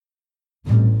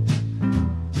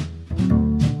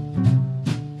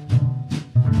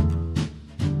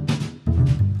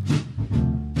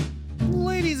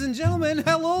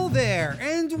hello there,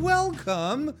 and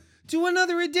welcome to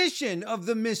another edition of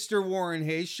the Mr. Warren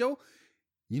Hayes Show.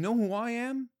 You know who I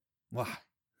am? Well,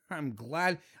 I'm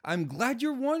glad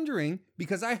you're wondering,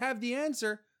 because I have the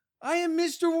answer. I am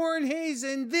Mr. Warren Hayes,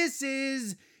 and this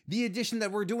is the edition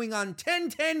that we're doing on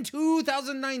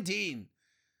 10/10/2019.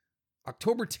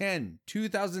 October 10,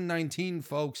 2019,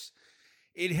 folks.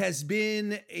 It has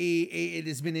been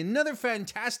another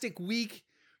fantastic week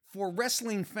for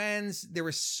wrestling fans. There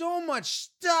is so much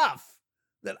stuff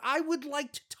that I would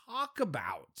like to talk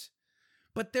about,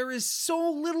 but there is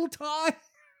so little time.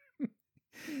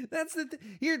 That's the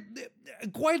here.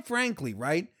 Quite frankly,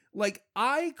 right? Like,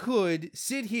 I could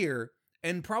sit here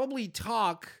and probably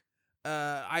talk.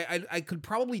 I could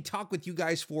probably talk with you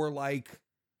guys for like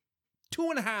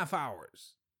 2.5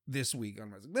 hours this week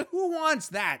on wrestling. But who wants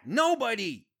that?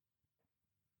 Nobody.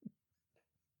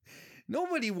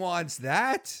 Nobody wants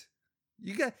that.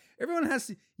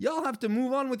 Y'all have to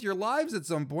move on with your lives at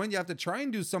some point. You have to try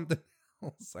and do something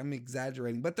else. I'm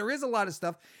exaggerating, but there is a lot of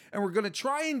stuff, and we're going to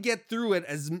try and get through it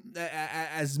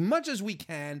as much as we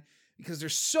can, because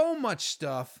there's so much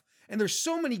stuff, and there's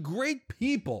so many great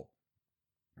people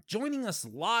joining us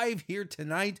live here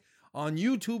tonight on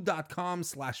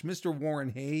youtube.com/Mr. Warren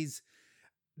Hayes.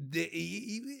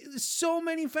 So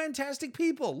many fantastic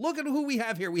people. Look at who we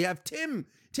have here. We have Tim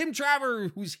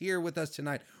Traver, who's here with us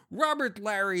tonight. Robert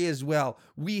Larry as well.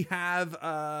 We have,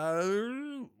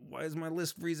 why is my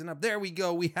list freezing up? There we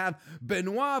go. We have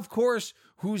Benoit, of course,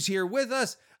 who's here with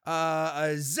us.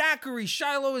 Zachary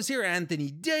Shiloh is here.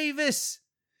 Anthony Davis.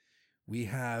 We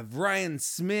have Ryan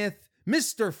Smith.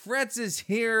 Mr. Fretz is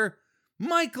here.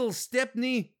 Michael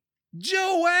Stepney.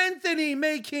 Joe Anthony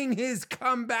making his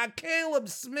comeback. Caleb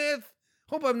Smith.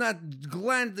 Hope I'm not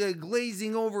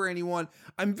glazing over anyone.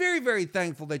 I'm very, very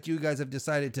thankful that you guys have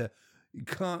decided to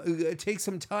take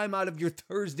some time out of your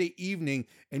Thursday evening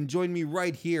and join me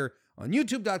right here on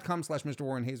youtube.com/Mr.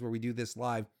 Warren Hayes, where we do this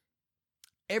live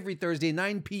every Thursday,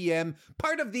 9 p.m.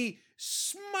 Part of the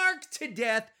Smart to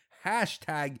Death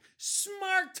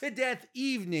 #Smart to Death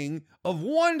evening of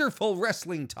wonderful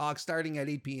wrestling talk starting at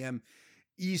 8 p.m.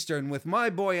 Eastern with my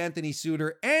boy Anthony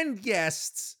Suter and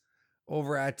guests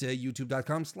over at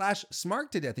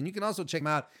youtube.com/Smart to Death. And you can also check them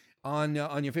out on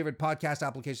your favorite podcast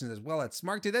applications as well at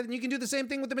Smart to Death. And you can do the same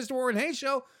thing with the Mr. Warren Hayes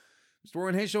Show. Mr.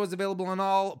 Warren Hayes Show is available on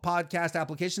all podcast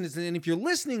applications. And if you're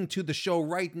listening to the show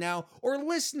right now or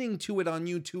listening to it on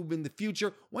YouTube in the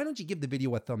future, why don't you give the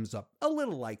video a thumbs up, a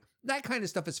little like? That kind of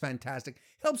stuff is fantastic.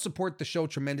 Helps support the show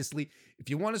tremendously.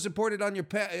 If you want to support it on your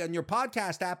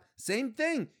podcast app, same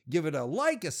thing. Give it a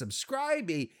like, a subscribe,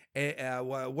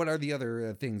 what are the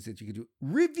other things that you could do?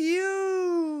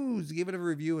 Reviews. Give it a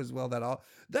review as well.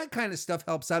 That kind of stuff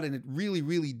helps out, and it really,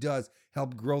 really does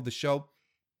help grow the show.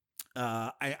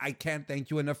 I can't thank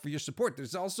you enough for your support.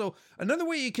 There's also another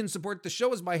way you can support the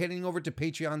show is by heading over to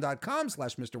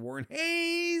patreon.com/Mr. Warren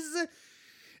Hayes.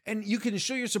 And you can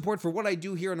show your support for what I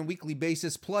do here on a weekly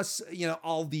basis, plus,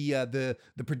 all the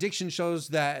prediction shows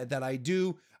that I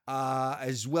do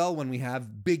as well when we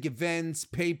have big events,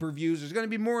 pay-per-views. There's going to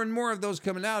be more and more of those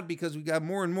coming out because we got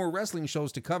more and more wrestling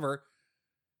shows to cover.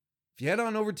 If you head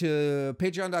on over to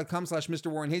patreon.com/Mr.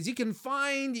 Warren Hayes, you can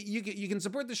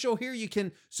support the show here. You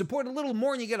can support a little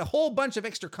more, and you get a whole bunch of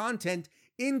extra content,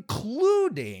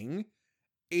 including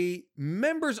a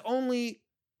members-only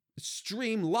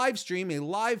live stream, a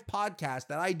live podcast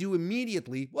that I do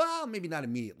immediately. Well, maybe not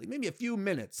immediately, maybe a few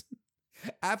minutes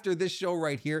after this show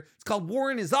right here. It's called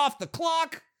Warren is Off the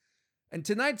Clock. And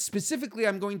tonight, specifically,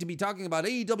 I'm going to be talking about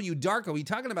AEW Dark. We're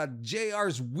talking about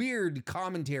JR's weird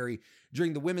commentary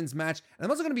during the women's match. And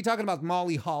I'm also going to be talking about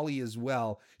Molly Holly as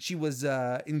well. She was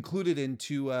included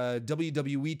into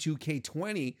WWE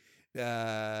 2K20,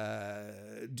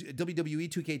 WWE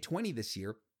 2K20 this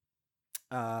year.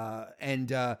 And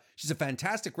she's a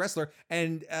fantastic wrestler.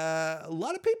 And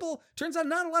turns out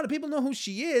not a lot of people know who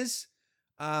she is.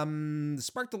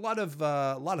 Sparked a lot of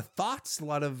thoughts, a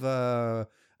lot of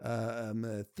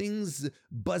things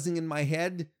buzzing in my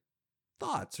head.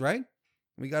 Thoughts, right?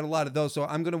 We got a lot of those, so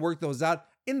I'm going to work those out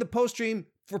in the post stream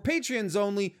for Patreons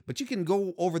only, but you can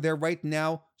go over there right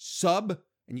now, sub,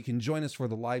 and you can join us for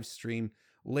the live stream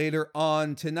later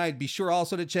on tonight. Be sure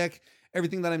also to check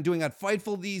everything that I'm doing at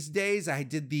Fightful these days. I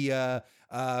did the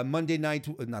Wednesday Night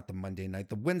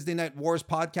Wars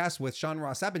podcast with Sean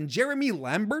Ross Sapp and Jeremy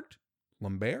Lambert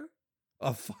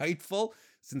of Fightful.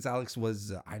 Since Alex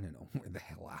was, I don't know where the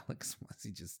hell Alex was.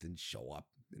 He just didn't show up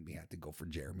and we had to go for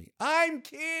Jeremy. I'm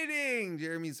kidding.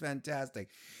 Jeremy's fantastic.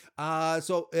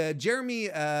 Jeremy,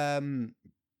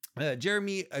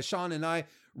 Sean and I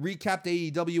recapped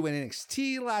AEW and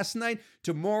NXT last night.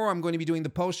 Tomorrow, I'm going to be doing the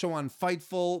post show on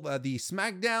Fightful, the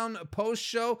SmackDown post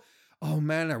show. Oh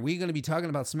man, are we going to be talking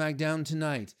about SmackDown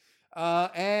tonight?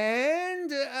 And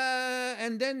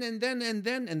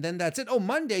then that's it. Oh,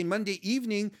 Monday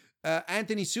evening,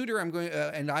 Anthony Suter, I am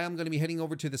going to be heading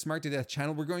over to the Smart to Death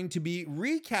channel. We're going to be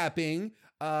recapping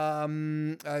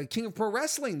King of Pro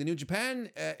Wrestling, the New Japan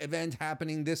event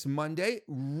happening this Monday.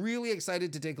 Really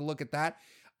excited to take a look at that.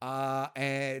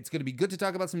 And it's going to be good to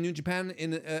talk about some New Japan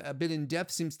in a bit in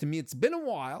depth. Seems to me it's been a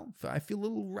while. I feel a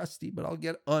little rusty, but I'll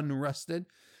get unrusted.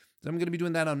 So I'm going to be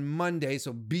doing that on Monday.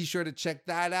 So be sure to check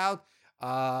that out.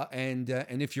 And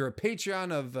if you're a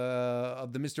Patreon of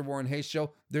the Mr. Warren Hayes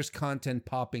Show, there's content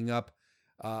popping up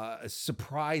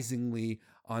surprisingly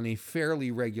on a fairly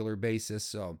regular basis.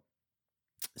 So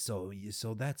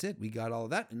that's it. We got all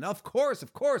of that. And of course,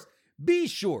 be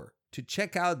sure to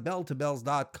check out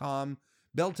belltobells.com.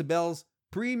 Bell to Bells,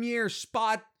 premier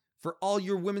spot for all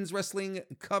your women's wrestling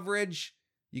coverage.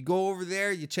 You go over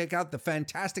there, you check out the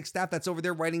fantastic staff that's over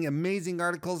there writing amazing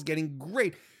articles, getting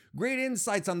great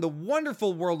insights on the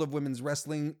wonderful world of women's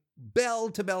wrestling.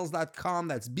 Belltobells.com.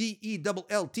 That's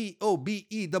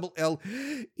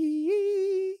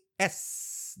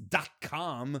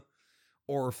BELLTOBELLES.com.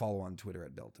 Or follow on Twitter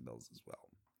at belltobells as well.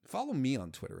 Follow me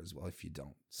on Twitter as well if you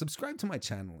don't. Subscribe to my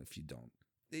channel if you don't.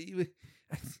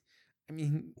 I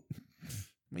mean,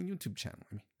 my YouTube channel.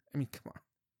 I mean, come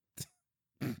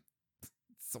on.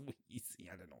 It's so easy.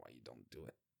 I don't know why you don't do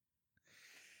it.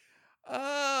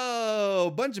 Oh,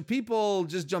 a bunch of people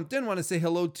just jumped in. Want to say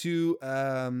hello to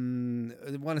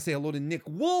Nick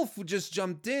Wolf, who just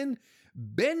jumped in.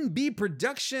 Ben B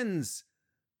Productions.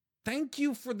 Thank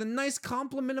you for the nice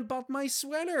compliment about my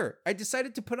sweater. I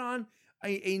decided to put on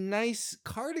a nice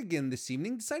cardigan this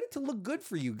evening. Decided to look good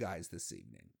for you guys this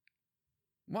evening.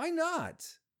 Why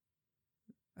not?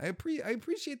 I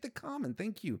appreciate the comment.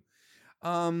 Thank you.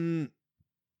 So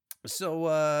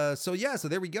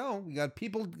there we go. We got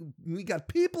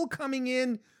people coming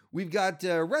in. We've got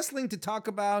wrestling to talk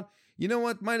about. You know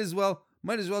what? Might as well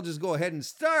just go ahead and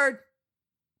start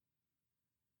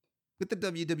with the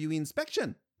WWE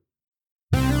inspection.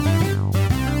 For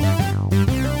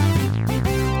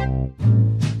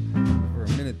a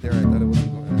minute there, I thought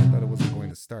it wasn't going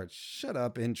to start. Shut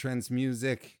up, entrance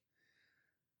music.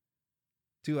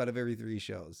 2 out of every 3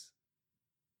 shows.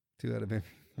 2 out of every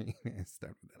 3.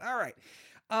 Start with that. All right.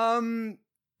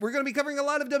 We're going to be covering a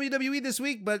lot of WWE this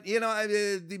week, but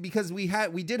because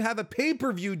we did have a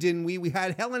pay-per-view, didn't we? We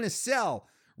had Hell in a Cell,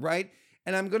 right?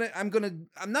 And I'm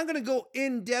not gonna go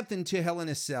in depth into Hell in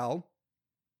a Cell.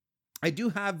 I do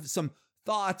have some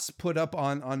thoughts put up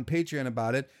on Patreon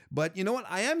about it, but you know what?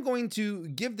 I am going to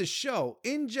give the show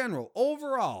in general,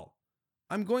 overall,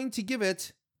 I'm going to give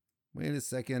it, wait a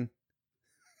second,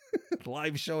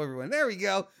 live show, everyone. There we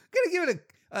go. Gonna give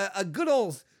it a good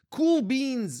old cool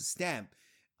beans stamp.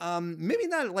 Maybe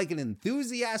not like an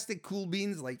enthusiastic cool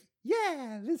beans, like,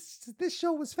 yeah, this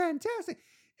show was fantastic.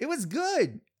 It was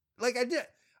good. Like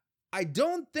I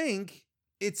don't think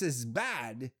it's as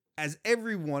bad as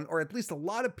everyone, or at least a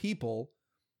lot of people,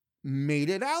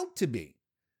 made it out to be.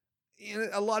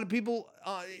 A lot of people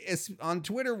on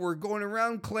Twitter were going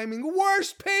around claiming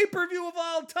worst pay-per-view of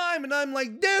all time, and I'm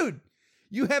like, dude,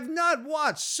 you have not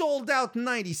watched Sold Out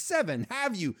 97,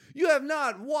 have you? You have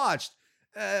not watched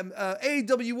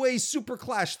AWA Super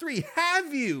Clash 3,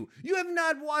 have you? You have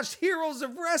not watched Heroes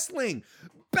of Wrestling,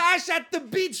 Bash at the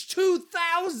Beach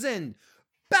 2000,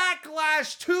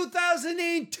 Backlash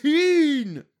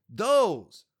 2018.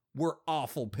 Those were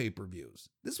awful pay-per-views.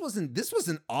 This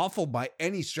wasn't awful by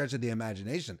any stretch of the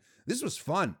imagination. This was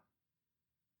fun.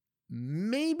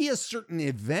 Maybe a certain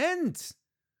event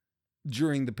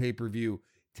during the pay-per-view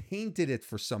tainted it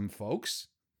for some folks.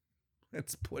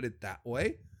 Let's put it that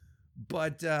way.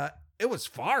 But it was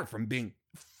far from being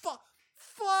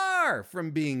far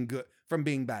from being good, from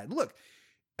being bad. Look,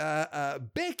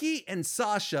 Becky and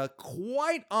Sasha,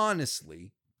 quite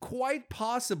honestly, quite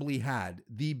possibly had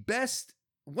the best,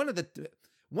 one of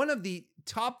the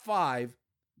top 5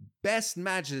 best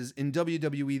matches in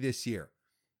WWE this year.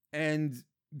 And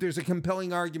there's a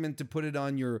compelling argument to put it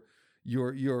on your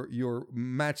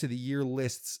match of the year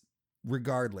lists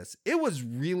regardless. It was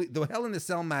really, the Hell in a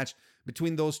Cell match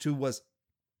between those two was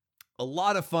a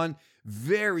lot of fun.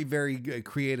 Very, very good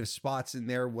creative spots in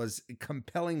there, was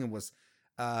compelling, and was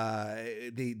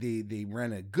they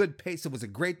ran a good pace. It was a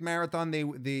great marathon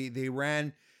they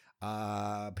ran.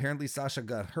 Apparently Sasha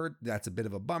got hurt. That's a bit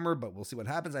of a bummer, but we'll see what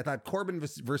happens. I thought Corbin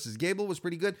versus Gable was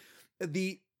pretty good.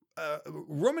 The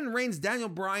Roman Reigns, Daniel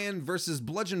Bryan versus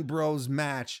Bludgeon Bros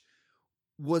match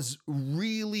was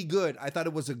really good. I thought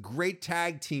it was a great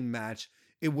tag team match.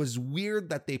 It was weird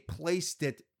that they placed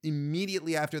it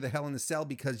immediately after the Hell in a Cell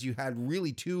because you had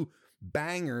really two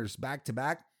bangers back to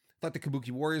back. I thought the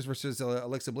Kabuki Warriors versus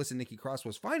Alexa Bliss and Nikki Cross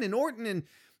was fine. And Orton and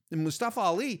Mustafa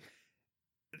Ali,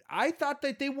 I thought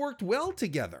that they worked well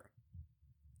together.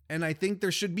 And I think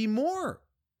there should be more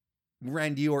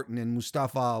Randy Orton and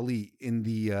Mustafa Ali in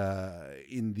the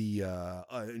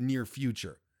near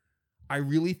future. I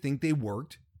really think they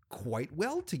worked quite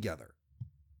well together.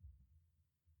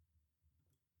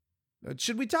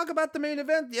 Should we talk about the main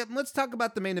event? Yeah, let's talk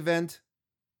about the main event.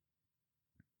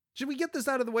 Should we get this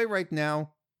out of the way right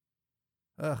now?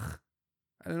 I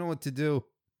don't know what to do.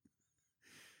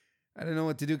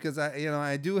 Because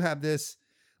I do have this.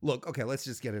 Look, okay, let's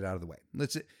just get it out of the way.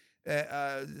 Let's.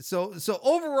 So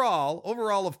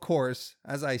overall, of course,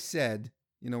 as I said,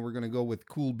 we're gonna go with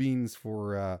cool beans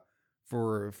for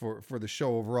the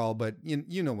show overall. But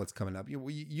you know what's coming up.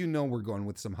 You know we're going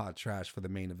with some hot trash for the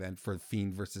main event for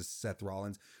Fiend versus Seth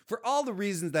Rollins for all the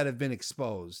reasons that have been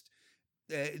exposed.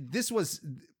 This was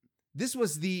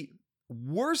the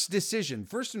worst decision,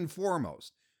 first and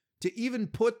foremost, to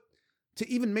even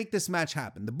make this match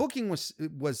happen. The booking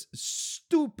was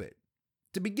stupid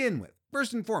to begin with,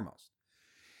 first and foremost.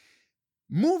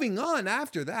 Moving on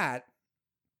after that,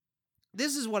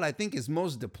 this is what I think is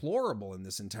most deplorable in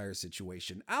this entire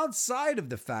situation. Outside of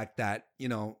the fact that,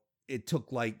 it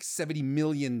took like 70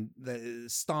 million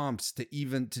stomps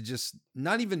to just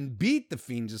not even beat the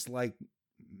Fiend, just like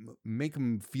make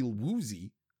him feel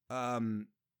woozy. The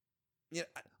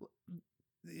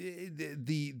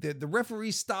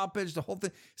referee stoppage, the whole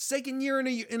thing. Second year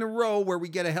in a row where we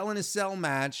get a Hell in a Cell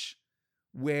match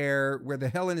where the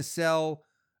Hell in a Cell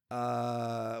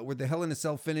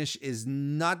finish is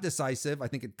not decisive. I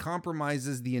think it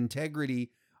compromises the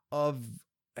integrity of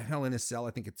Hell in a Cell.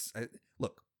 I think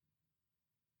look,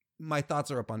 my thoughts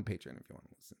are up on Patreon if you want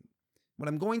to listen. What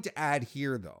I'm going to add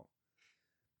here, though,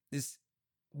 is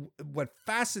what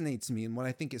fascinates me and what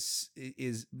I think is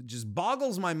just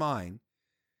boggles my mind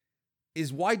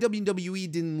is why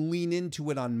WWE didn't lean into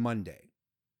it on Monday.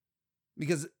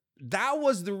 Because that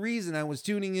was the reason I was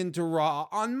tuning into Raw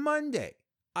on Monday.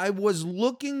 I was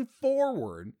looking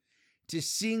forward to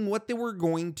seeing what they were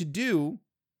going to do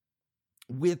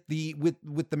with the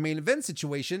main event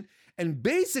situation. And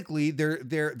basically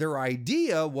their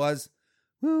idea was,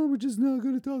 well, we're just not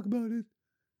going to talk about it.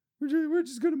 We're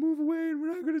just going to move away and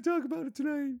we're not going to talk about it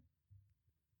tonight.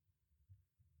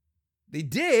 They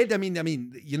did. I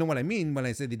mean, you know what I mean when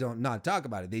I say they don't not talk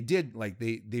about it. They did, like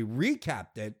they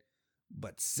recapped it,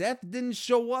 but Seth didn't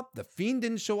show up. The Fiend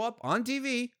didn't show up on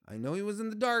TV. I know he was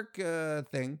in the dark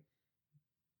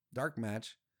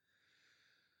match.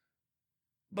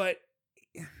 But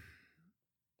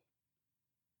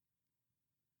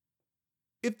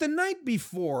if the night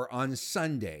before on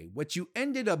Sunday, what you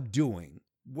ended up doing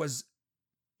was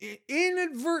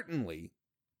inadvertently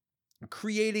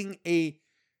creating a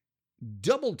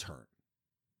double turn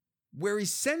where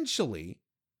essentially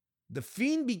the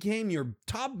Fiend became your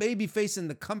top babyface in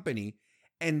the company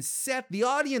and Seth, the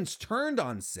audience turned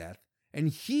on Seth and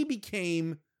he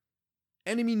became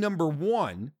enemy number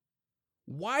one.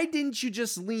 Why didn't you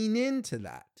just lean into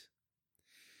that?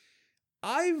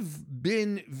 I've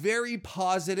been very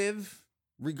positive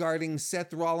regarding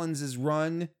Seth Rollins'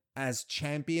 run as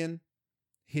champion,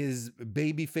 his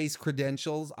babyface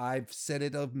credentials. I've said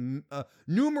it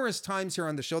numerous times here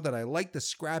on the show that I like the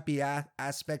scrappy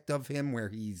aspect of him where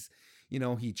he's,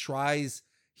 he tries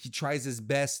his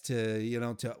best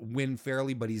to win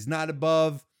fairly, but he's not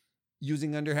above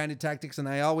using underhanded tactics. And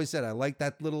I always said, I like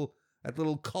that little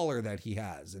color that he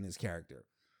has in his character.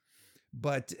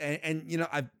 But,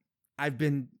 I've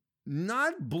been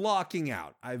not blocking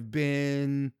out. I've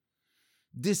been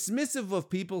dismissive of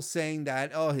people saying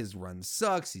that, oh, his run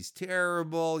sucks. He's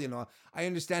terrible. I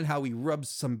understand how he rubs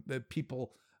some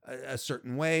people a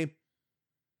certain way.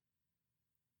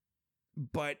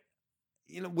 But,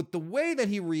 with the way that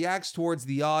he reacts towards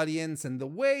the audience and the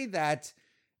way that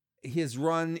his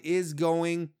run is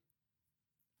going,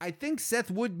 I think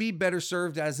Seth would be better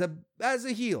served as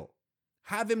a heel.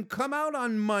 Have him come out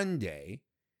on Monday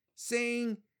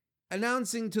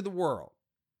announcing to the world,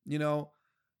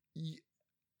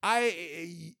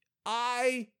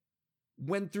 I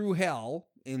went through hell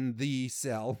in the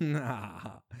cell.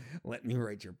 Let me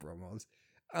write your promos.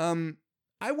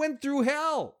 I went through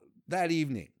hell that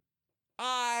evening.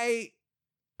 I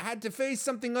had to face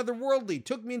something otherworldly,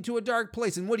 took me into a dark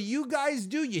place. And what do? You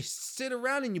You sit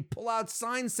around and you pull out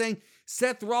signs saying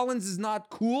Seth Rollins is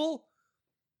not cool.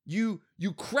 You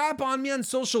crap on me on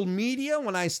social media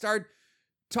when I start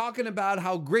talking about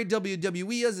how great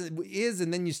WWE is,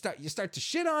 and then you start to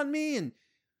shit on me. And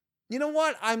you know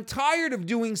what? I'm tired of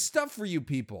doing stuff for you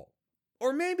people.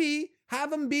 Or maybe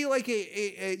have them be like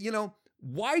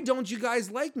why don't you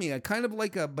guys like me? I kind of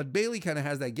like but Bailey kind of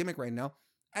has that gimmick right now.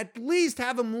 At least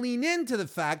have them lean into the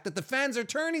fact that the fans are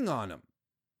turning on him.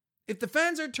 If the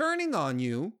fans are turning on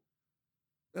you,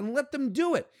 then let them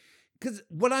do it. Because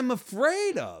what I'm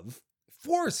afraid of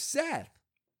for Seth,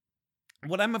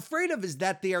 what I'm afraid of is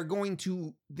that they're going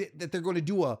to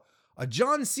do a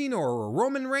John Cena or a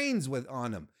Roman Reigns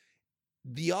on him.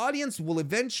 The audience will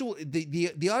eventually,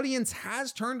 the audience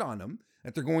has turned on him,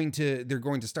 that they're going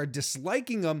to start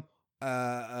disliking him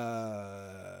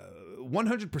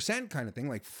 100% kind of thing,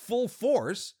 like full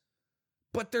force.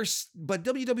 But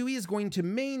WWE is going to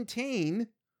maintain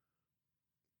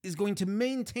his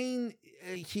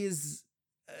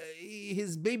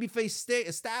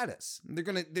babyface status.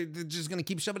 They're just gonna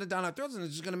keep shoving it down our throats, and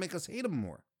it's just gonna make us hate him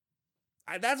more.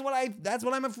 That's what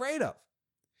I'm afraid of.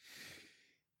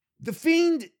 The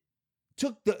Fiend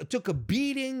took a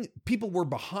beating. People were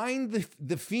behind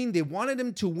the Fiend. They wanted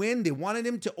him to win. They wanted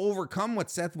him to overcome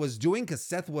what Seth was doing, because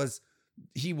Seth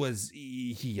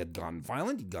he had gone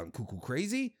violent. He'd gone cuckoo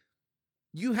crazy.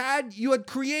 You had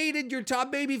created your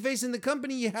top babyface in the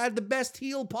company. You had the best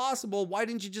heel possible. Why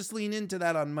didn't you just lean into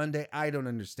that on Monday? I don't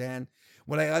understand.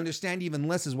 What I understand even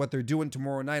less is what they're doing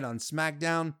tomorrow night on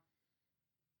SmackDown.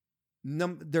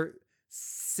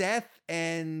 Seth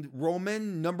and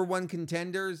Roman, number one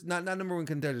contenders, not number one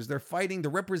contenders. They're fighting.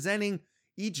 They're representing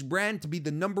each brand to be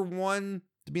the number one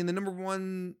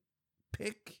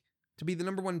pick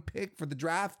for the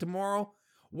draft tomorrow.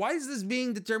 Why is this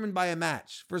being determined by a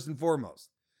match, first and foremost?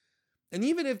 And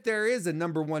even if there is a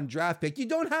number one draft pick, you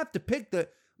don't have to pick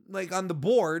on the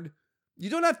board, you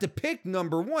don't have to pick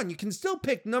number one. You can still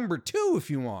pick number two if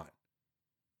you want.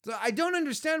 So I don't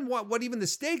understand what even the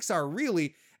stakes are,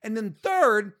 really. And then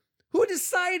third, who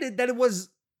decided that it was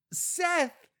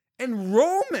Seth and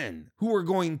Roman who were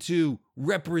going to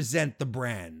represent the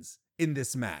brands in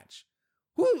this match?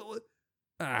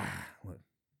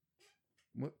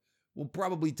 We'll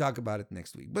probably talk about it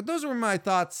next week. But those were my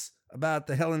thoughts about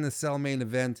the Hell in a Cell main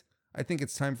event. I think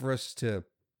it's time for us to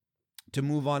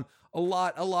move on. A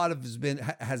lot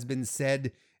has been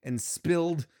said and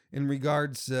spilled in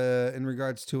regards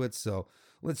to it. So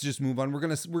let's just move on. We're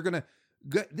gonna.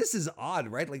 This is odd,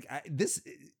 right? Like this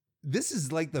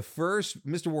is like the first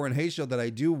Mr. Warren Hayes show that I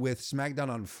do with SmackDown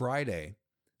on Friday.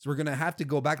 So we're gonna have to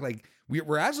go back. Like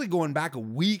we're actually going back a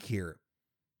week here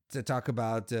to talk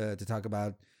about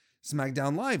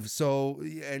SmackDown Live. So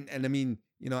and I mean,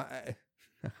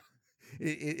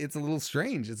 it's a little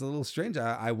strange. It's a little strange.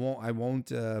 I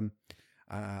won't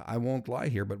lie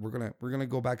here, but we're gonna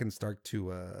go back and start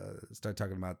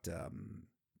talking about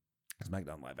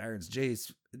SmackDown Live. Aaron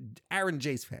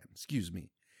Jace fan, excuse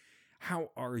me. How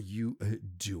are you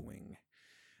doing?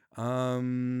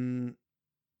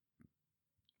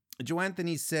 Joe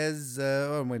Anthony says,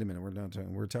 oh, wait a minute.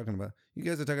 We're talking about, you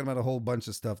guys are talking about a whole bunch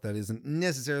of stuff that isn't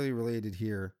necessarily related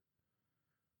here.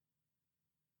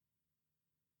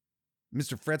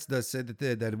 Mr. Fretzda said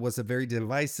that it was a very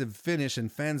divisive finish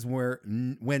and fans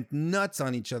went nuts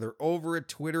on each other over it.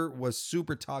 Twitter was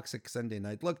super toxic Sunday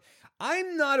night. Look,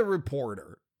 I'm not a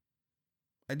reporter.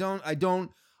 I don't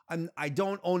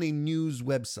own a news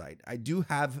website. I do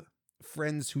have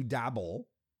friends who dabble,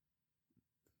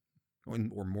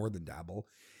 or more than dabble.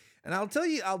 And I'll tell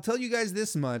you guys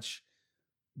this much.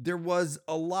 There was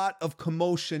a lot of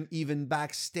commotion even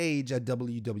backstage at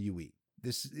WWE.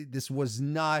 This was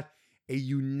not a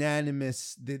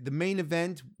unanimous, the main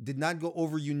event did not go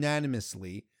over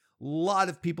unanimously. A lot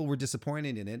of people were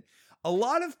disappointed in it. A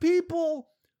lot of people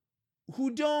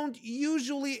who don't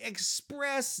usually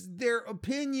express their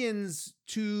opinions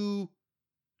to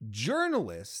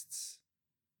journalists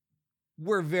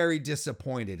were very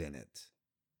disappointed in it.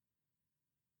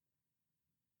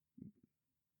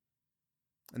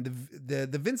 And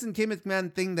the Vincent K.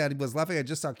 McMahon thing that he was laughing, I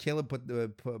just saw Caleb put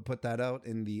that out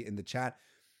in the chat.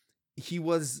 He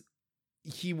was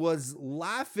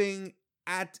laughing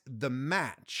at the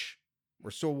match,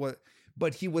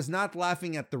 but he was not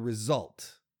laughing at the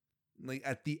result, like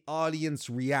at the audience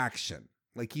reaction.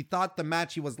 Like he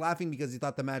was laughing because he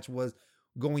thought the match was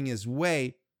going his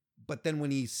way, but then when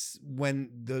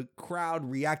the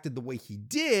crowd reacted the way he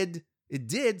did,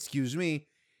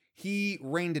 he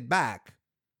reined it back,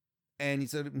 and he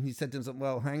said to himself,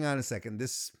 "Well, hang on a second,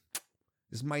 this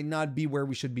might not be where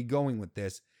we should be going with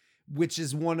this." Which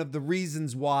is one of the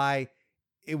reasons why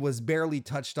it was barely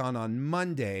touched on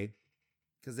Monday,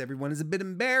 because everyone is a bit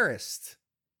embarrassed.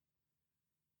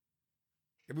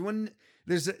 Everyone,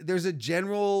 there's a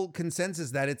general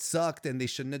consensus that it sucked and they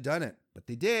shouldn't have done it, but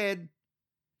they did.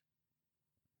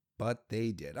 All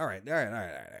right.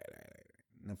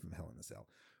 Enough of Hell in a Cell.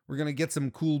 We're going to get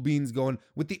some cool beans going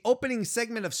with the opening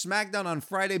segment of SmackDown on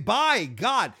Friday. By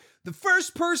God, the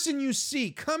first person you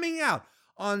see coming out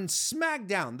on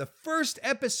SmackDown, the first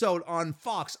episode on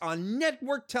Fox, on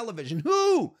network television,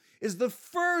 who is the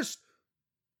first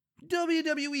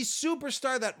WWE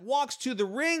superstar that walks to the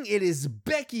ring? It is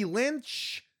Becky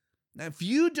Lynch. Now, if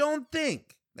you don't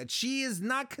think that she is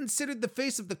not considered the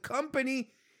face of the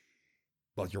company,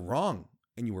 well, you're wrong,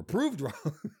 and you were proved wrong.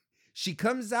 She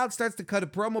comes out, starts to cut a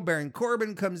promo. Baron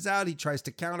Corbin comes out. He tries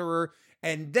to counter her.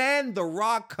 And then The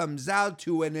Rock comes out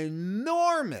to an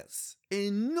enormous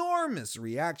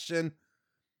reaction.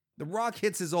 The Rock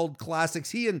hits his old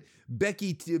classics. He and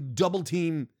Becky double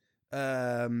team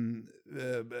Corbin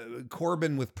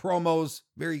with promos.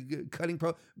 Very good cutting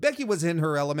pro. Becky was in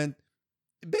her element.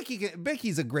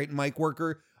 Becky's a great mic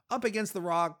worker. Up against The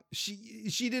Rock,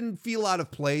 she didn't feel out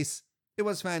of place. It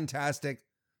was fantastic.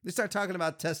 They start talking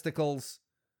about testicles.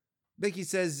 Becky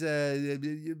says,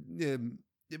 The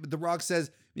Rock says,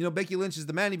 Becky Lynch is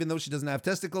the man, even though she doesn't have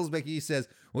testicles. Becky says,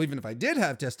 well, even if I did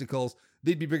have testicles,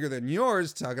 they'd be bigger than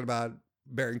yours, talking about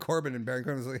Baron Corbin. And Baron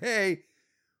Corbin's like, hey,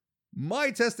 my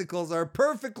testicles are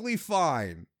perfectly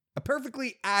fine,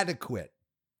 perfectly adequate.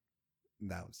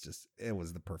 It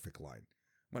was the perfect line.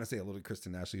 I want to say a little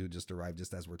Kristen Ashley, who just arrived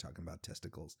just as we're talking about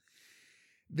testicles.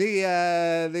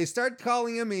 They start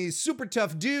calling him a super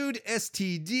tough dude,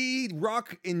 STD.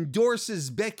 Rock endorses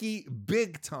Becky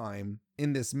big time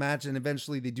in this match, and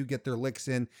eventually they do get their licks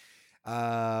in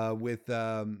with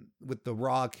The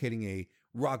Rock hitting a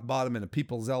rock bottom and a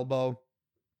people's elbow.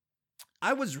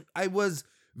 I was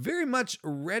very much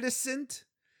reticent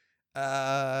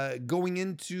going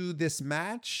into this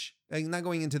match. Not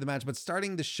going into the match, but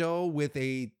starting the show with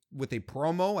a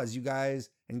promo. As you guys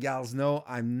and gals know,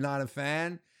 I'm not a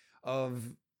fan of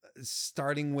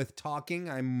starting with talking.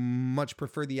 I much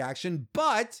prefer the action.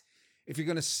 But if you're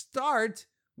going to start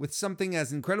with something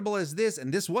as incredible as this,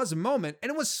 and this was a moment, and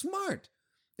it was smart.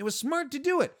 It was smart to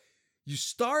do it. You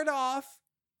start off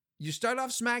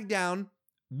SmackDown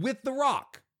with The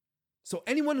Rock. So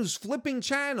anyone who's flipping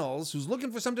channels, who's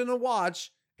looking for something to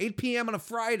watch, 8 p.m. on a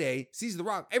Friday, sees The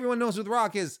Rock. Everyone knows who The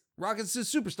Rock is. Rock is a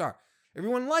superstar.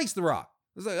 Everyone likes The Rock.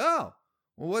 It's like, oh,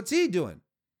 well, what's he doing?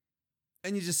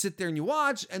 And you just sit there and you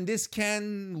watch, and this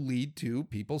can lead to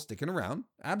people sticking around.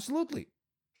 Absolutely.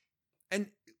 And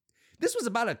this was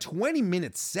about a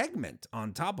 20-minute segment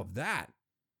on top of that.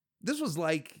 This was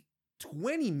like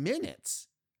 20 minutes,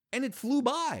 and it flew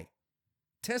by.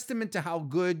 Testament to how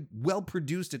good,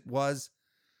 well-produced it was.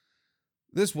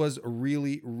 This was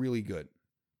really, really good.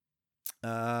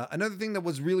 Another thing that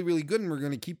was really, really good, and we're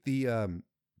going to keep the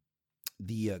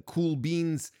cool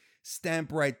beans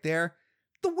stamp right there,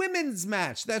 the women's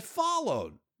match that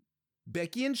followed.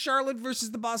 Becky and Charlotte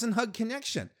versus the Boss and Hug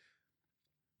Connection.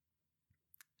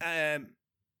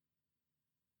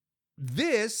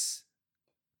 This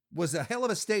was a hell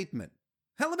of a statement.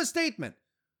 Hell of a statement.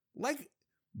 Like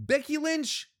Becky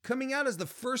Lynch coming out as the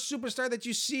first superstar that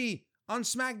you see on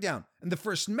SmackDown. And the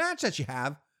first match that you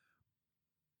have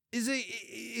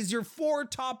is your 4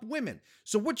 top women.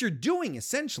 So what you're doing,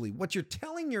 essentially, what you're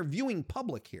telling your viewing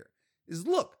public here is,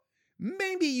 look,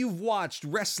 maybe you've watched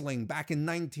wrestling back in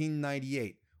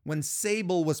 1998 when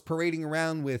Sable was parading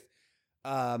around with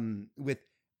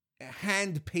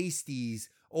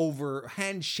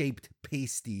hand-shaped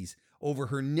pasties over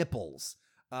her nipples,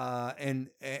 and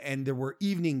there were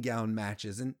evening gown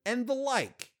matches and the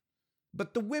like.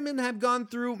 But the women have gone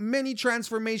through many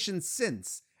transformations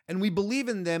since, and we believe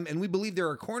in them, and we believe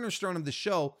they're a cornerstone of the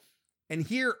show. And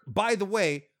here, by the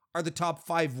way, are the top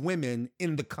 5 women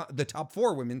in the top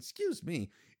 4 women,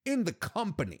 in the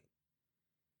company.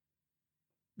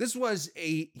 This was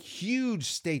a huge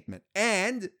statement,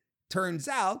 and turns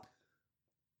out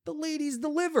the ladies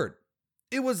delivered.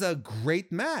 It was a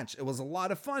great match. It was a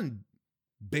lot of fun.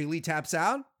 Bayley taps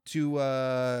out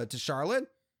to Charlotte.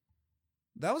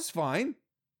 That was fine.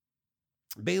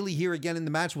 Bayley here again in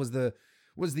the match was the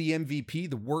MVP,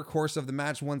 the workhorse of the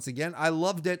match once again. I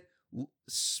loved it.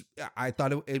 I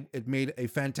thought it made a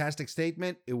fantastic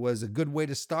statement. It was a good way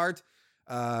to start.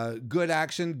 Good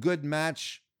action, good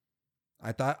match.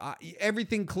 I thought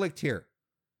everything clicked here.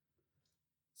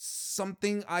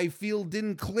 Something I feel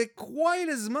didn't click quite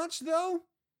as much, though,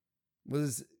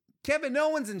 was Kevin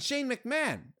Owens and Shane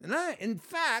McMahon. And in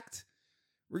fact,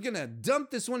 we're going to dump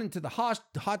this one into the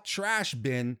hot trash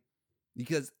bin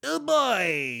because, oh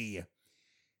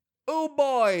Oh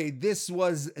boy, this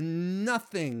was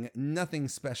nothing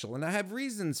special. And I have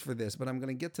reasons for this, but I'm going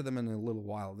to get to them in a little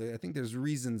while. I think there's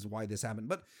reasons why this happened.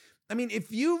 But I mean,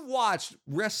 if you've watched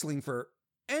wrestling for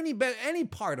any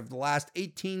part of the last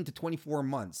 18 to 24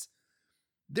 months,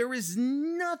 there is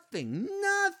nothing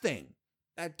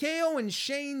that KO and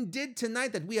Shane did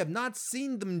tonight that we have not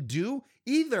seen them do,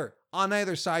 either on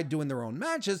either side doing their own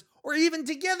matches or even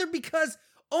together, because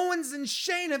Owens and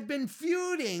Shane have been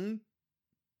feuding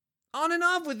on and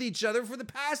off with each other for the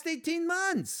past 18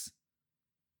 months.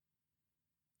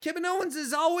 Kevin Owens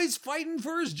is always fighting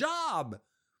for his job.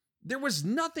 There was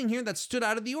nothing here that stood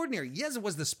out of the ordinary. Yes, it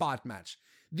was the spot match.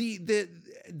 The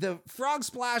frog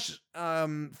splash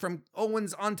from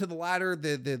Owens onto the ladder,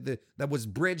 that was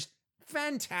bridged.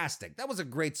 Fantastic. That was a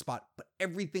great spot. But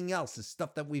everything else is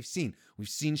stuff that we've seen. We've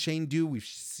seen Shane do. We've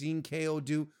seen KO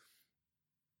do.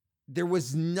 There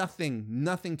was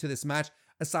nothing to this match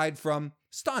aside from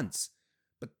stunts.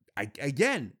 But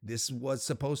again, this was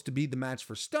supposed to be the match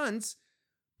for stunts.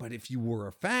 But if you were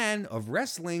a fan of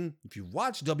wrestling, if you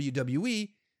watched WWE,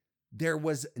 there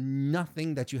was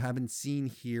nothing that you haven't seen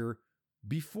here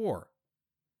before.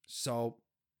 So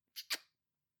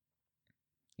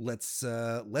let's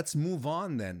move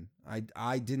on then.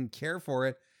 I didn't care for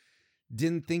it.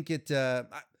 Didn't think it.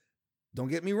 Don't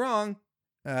get me wrong.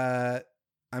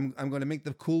 I'm going to make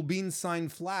the cool beans sign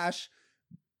flash.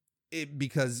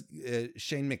 Because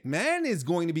Shane McMahon is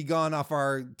going to be gone off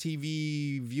our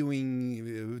TV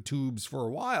viewing tubes for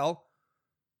a while,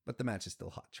 but the match is still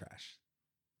hot trash.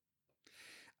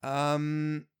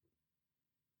 And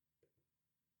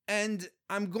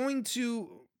I'm going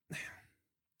to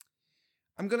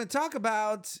talk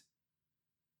about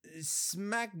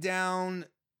SmackDown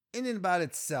in and about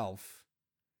itself,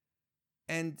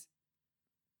 and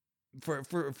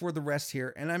for the rest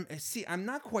here. And I'm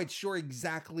not quite sure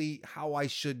exactly how I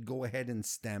should go ahead and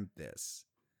stamp this.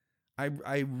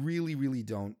 I really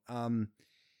don't.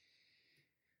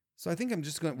 So I think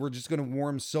we're just gonna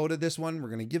warm soda this one. We're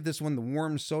gonna give this one the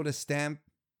warm soda stamp,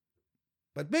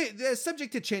 but the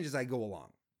subject to change as I go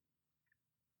along.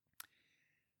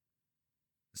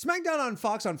 SmackDown on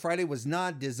Fox on Friday was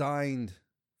not designed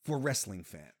for wrestling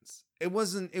fans. It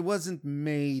wasn't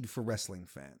made for wrestling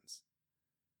fans.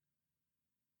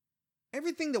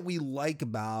 Everything that we like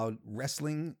about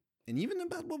wrestling, and even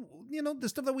about the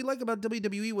stuff that we like about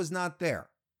WWE, was not there.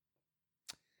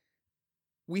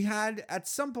 We had, at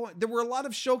some point, there were a lot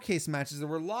of showcase matches. There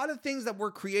were a lot of things that were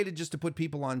created just to put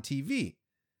people on TV.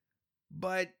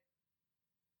 But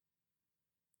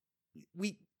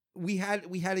we had a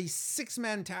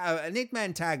 6-man an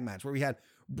 8-man tag match where we had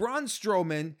Braun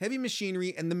Strowman, Heavy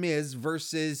Machinery, and The Miz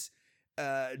versus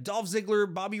Dolph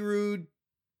Ziggler, Bobby Roode,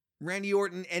 Randy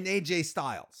Orton, and AJ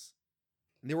Styles.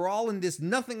 They were all in this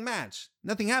nothing match.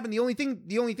 Nothing happened. The only thing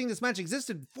this match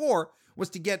existed for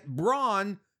was to get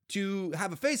Braun to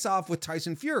have a face-off with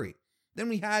Tyson Fury. Then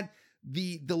we had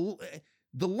the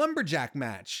lumberjack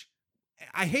match.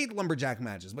 I hate lumberjack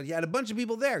matches, but you had a bunch of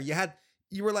people there.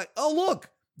 You were like, oh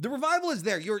look, the Revival is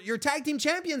there. Your tag team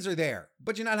champions are there,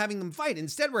 but you're not having them fight.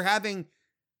 Instead, we're having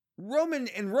Roman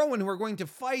and Rowan, who are going to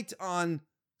fight on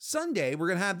Sunday. We're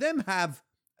going to have them have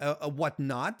a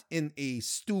whatnot in a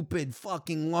stupid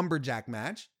fucking lumberjack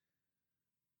match.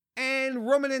 And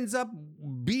Roman ends up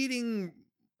beating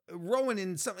Rowan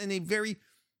in a very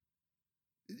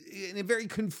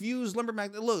confused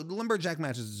lumberjack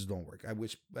matches just don't work. I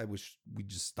wish we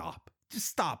just stop. Just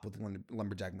stop with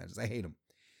lumberjack matches. I hate them.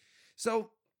 So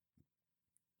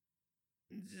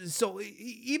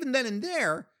even then and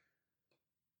there,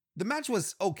 the match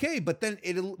was okay, but then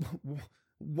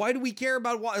why do we care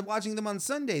about watching them on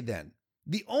Sunday then?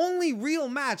 The only real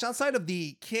match outside of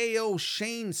the KO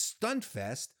Shane Stunt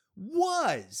Fest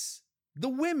was the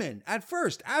women at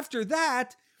first. After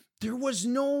that, there was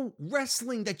no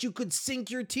wrestling that you could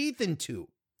sink your teeth into.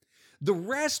 The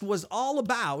rest was all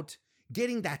about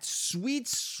getting that sweet,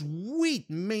 sweet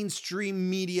mainstream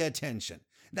media attention.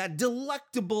 That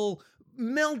delectable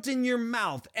melt in your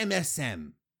mouth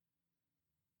MSM.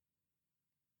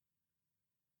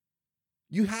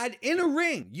 You had in a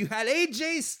ring, you had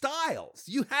AJ Styles.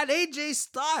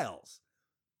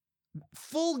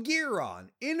 Full gear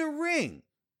on, in a ring.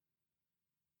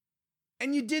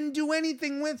 And you didn't do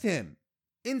anything with him.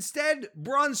 Instead,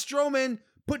 Braun Strowman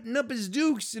putting up his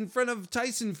dukes in front of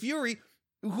Tyson Fury,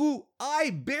 who I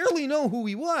barely know who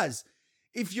he was.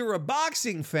 If you're a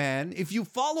boxing fan, if you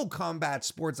follow combat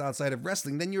sports outside of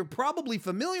wrestling, then you're probably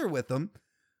familiar with him.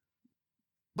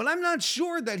 But I'm not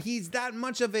sure that he's that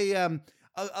much of a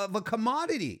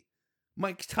commodity.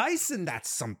 Mike Tyson, that's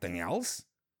something else.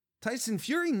 Tyson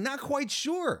Fury, not quite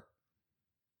sure.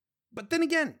 But then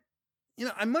again,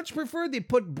 I much prefer they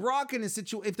put Brock in a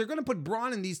situation. If they're going to put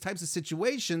Braun in these types of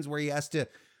situations where he has to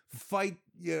fight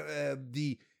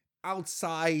the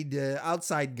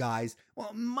outside guys,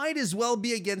 well, might as well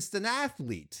be against an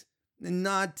athlete and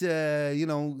not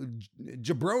jabronis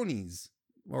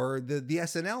or the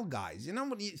SNL guys.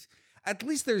 At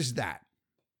least there's that.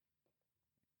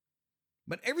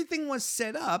 But everything was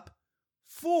set up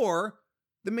for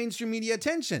the mainstream media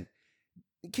attention.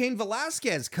 Cain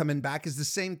Velasquez coming back is the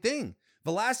same thing.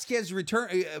 Velasquez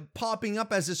return popping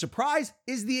up as a surprise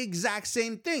is the exact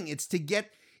same thing. It's to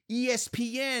get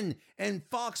ESPN and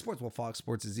Fox Sports. Well, Fox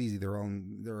Sports is easy. They're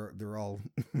all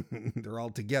they're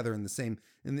all together in the same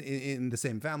in the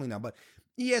same family now. But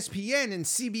ESPN and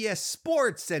CBS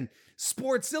Sports and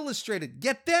Sports Illustrated,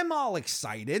 get them all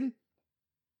excited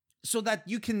so that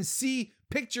you can see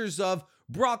pictures of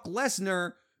Brock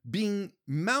Lesnar being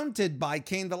mounted by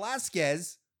Cain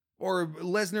Velasquez or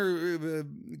Lesnar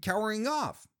cowering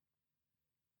off.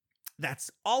 That's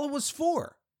all it was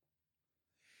for.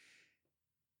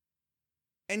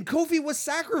 And Kofi was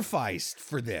sacrificed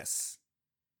for this.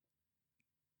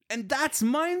 And that's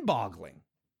mind-boggling.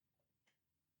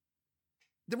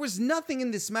 There was nothing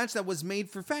in this match that was made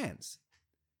for fans.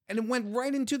 And it went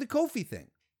right into the Kofi thing.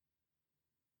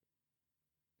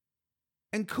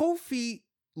 And Kofi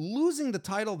losing the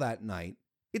title that night,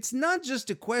 it's not just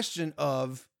a question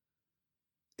of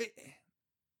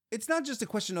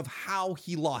how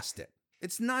he lost it.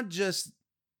 It's not just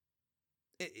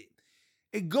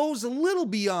it goes a little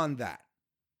beyond that.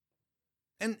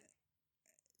 And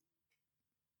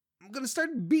I'm going to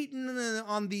start beating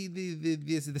on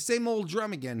the same old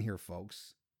drum again here,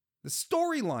 folks. The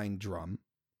storyline drum.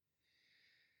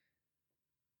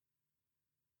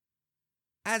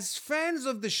 As fans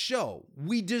of the show,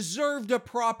 we deserved a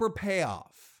proper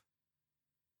payoff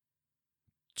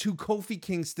to Kofi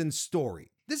Kingston's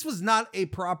story. This was not a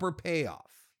proper payoff.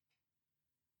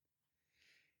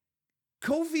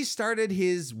 Kofi started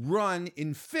his run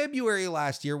in February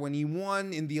last year when he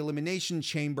won in the Elimination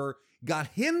Chamber, got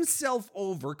himself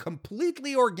over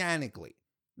completely organically.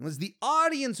 It was the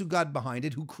audience who got behind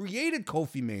it, who created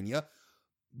Kofi Mania,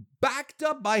 backed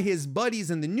up by his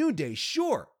buddies in the New Day,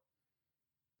 sure.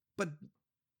 But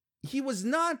he was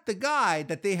not the guy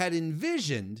that they had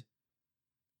envisioned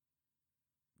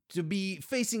to be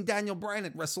facing Daniel Bryan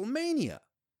at WrestleMania.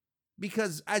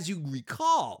 Because as you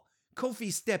recall,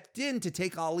 Kofi stepped in to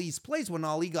take Ali's place when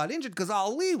Ali got injured because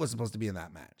Ali was supposed to be in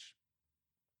that match.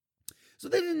 So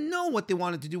they didn't know what they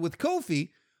wanted to do with Kofi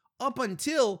up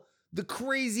until the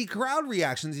crazy crowd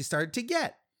reactions he started to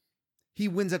get. He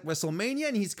wins at WrestleMania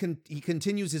and he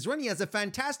continues his run. He has a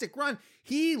fantastic run.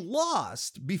 He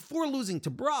lost, before losing to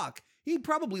Brock, he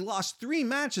probably lost 3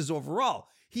 matches overall.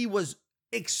 He was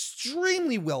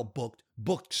extremely well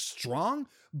booked strong,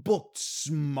 booked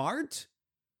smart,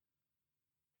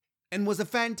 and was a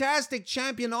fantastic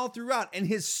champion all throughout.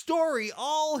 And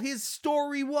all his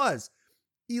story was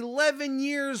 11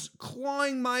 years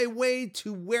clawing my way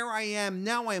to where I am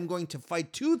now. I am going to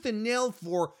fight tooth and nail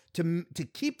to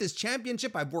keep this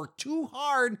championship. I've worked too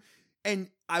hard and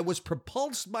I was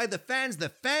propulsed by the fans. The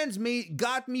fans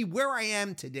got me where I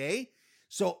am today.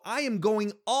 So I am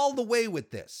going all the way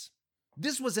with this.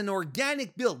 This was an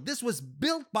organic build. This was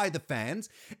built by the fans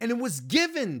and it was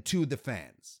given to the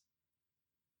fans.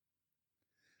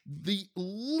 The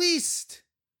least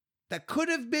that could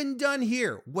have been done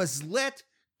here was let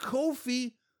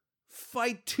Kofi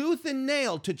fight tooth and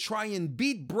nail to try and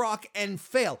beat Brock and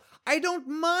fail. I don't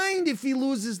mind if he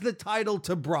loses the title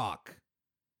to Brock.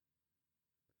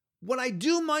 What I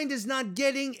do mind is not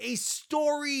getting a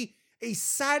story, a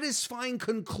satisfying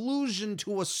conclusion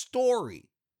to a story.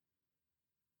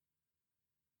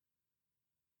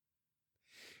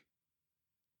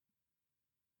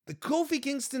 The Kofi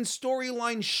Kingston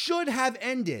storyline should have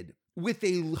ended with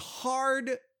a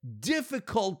hard,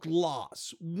 difficult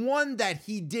loss, one that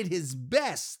he did his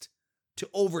best to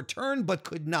overturn but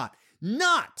could not.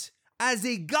 Not as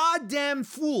a goddamn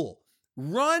fool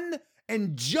run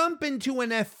and jump into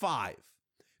an F5.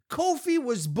 Kofi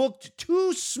was booked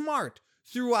too smart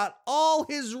throughout all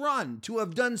his run to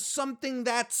have done something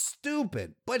that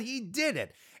stupid, but he did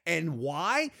it. And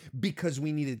why? Because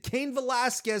we needed Cain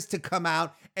Velasquez to come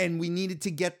out and we needed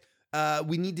to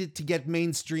get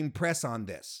mainstream press on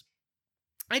this.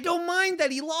 I don't mind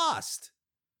that he lost,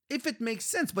 if it makes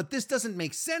sense, but this doesn't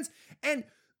make sense and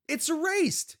it's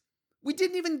erased. We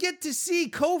didn't even get to see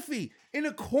Kofi in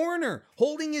a corner,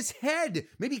 holding his head,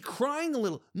 maybe crying a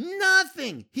little.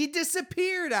 Nothing. He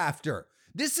disappeared after.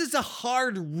 This is a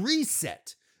hard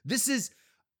reset. This is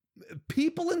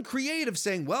people in creative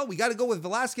saying, well, we got to go with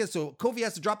Velasquez, so Kofi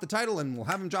has to drop the title and we'll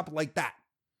have him drop it like that.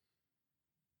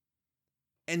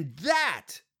 And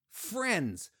that,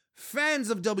 friends, fans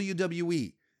of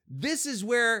WWE, this is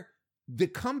where the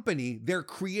company, their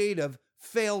creative,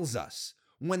 fails us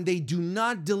when they do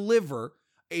not deliver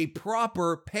a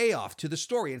proper payoff to the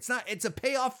story. It's a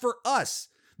payoff for us.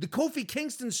 The Kofi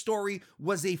Kingston story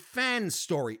was a fan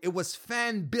story. It was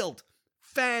fan built,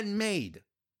 fan made.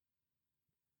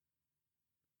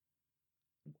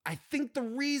 I think the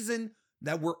reason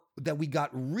that we got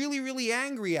really, really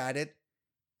angry at it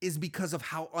is because of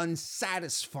how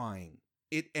unsatisfying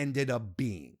it ended up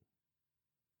being.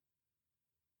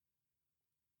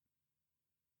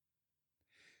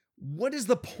 What is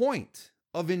the point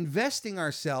of investing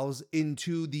ourselves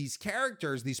into these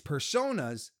characters, these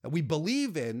personas that we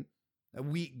believe in, that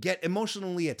we get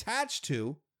emotionally attached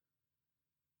to,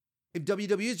 if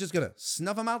WWE is just going to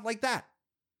snuff them out like that?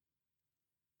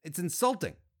 It's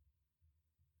insulting.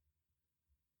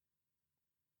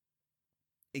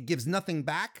 It gives nothing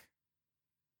back.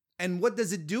 And what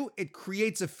does it do? It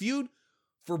creates a feud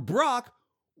for Brock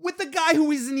with the guy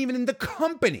who isn't even in the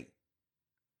company.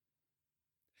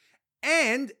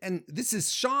 And this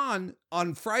is Sean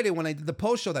on Friday when I did the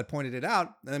post show that pointed it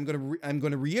out. And I'm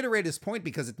going to reiterate his point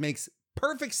because it makes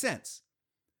perfect sense.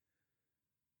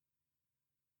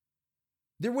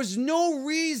 There was no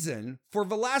reason for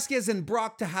Velasquez and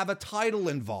Brock to have a title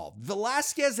involved.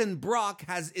 Velasquez and Brock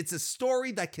it's a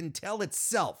story that can tell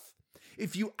itself.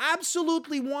 If you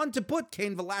absolutely want to put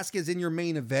Cain Velasquez in your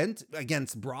main event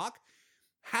against Brock,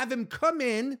 have him come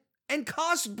in and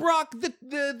cost Brock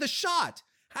the shot.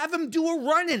 Have him do a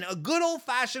run-in, a good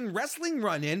old-fashioned wrestling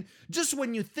run-in, just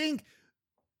when you think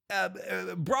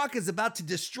Brock is about to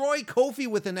destroy Kofi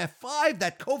with an F5,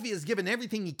 that Kofi has given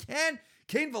everything he can.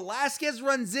 Cain Velasquez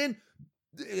runs in,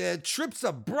 trips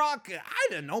up Brock, I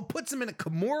don't know, puts him in a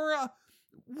Kimura,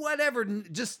 whatever,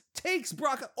 just takes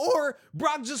Brock, or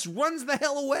Brock just runs the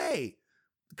hell away,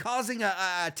 causing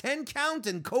a 10 count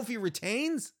and Kofi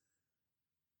retains.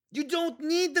 You don't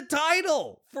need the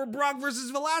title for Brock versus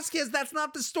Velasquez. That's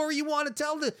not the story you want to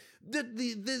tell.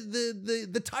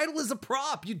 The title is a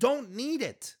prop. You don't need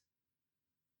it.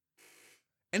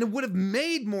 And it would have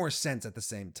made more sense at the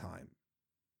same time.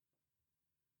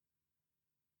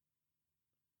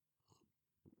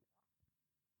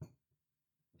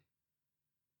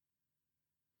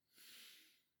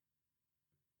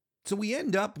 So we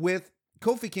end up with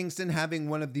Kofi Kingston having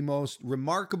one of the most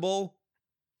remarkable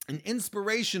and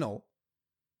inspirational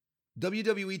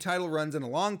WWE title runs in a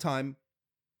long time,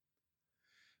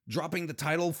 dropping the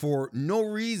title for no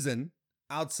reason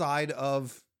outside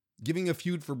of giving a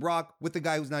feud for Brock with the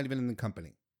guy who's not even in the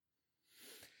company.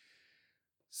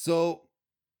 So,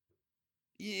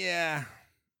 yeah,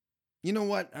 you know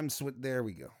what? There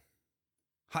we go.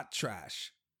 Hot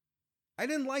trash. I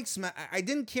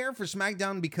didn't care for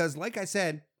SmackDown because, like I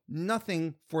said,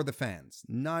 nothing for the fans,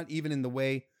 not even in the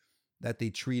way that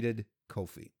they treated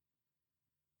Kofi.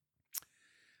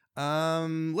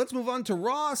 Let's move on to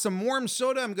Raw. Some warm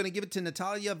soda. I'm going to give it to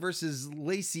Natalya versus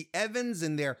Lacey Evans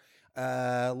in their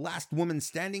last woman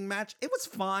standing match. It was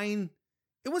fine.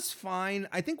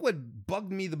 I think what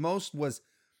bugged me the most was,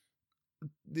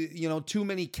 too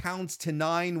many counts to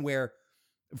 9 where,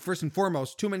 first and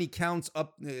foremost, too many counts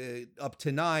up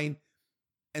to 9.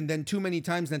 And then too many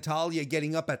times Natalya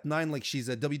getting up at 9 like she's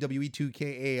a WWE 2K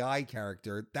AI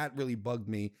character. That really bugged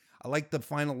me. I like the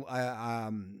final.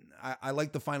 I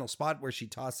like the final spot where she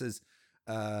tosses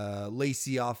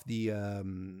Lacey off the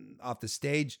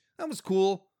stage. That was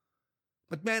cool.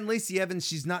 But man, Lacey Evans,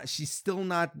 she's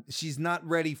not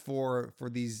ready for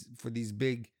these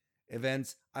big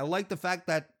events. I like the fact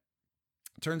that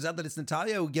it turns out that it's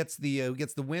Natalya who gets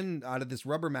the win out of this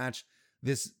rubber match.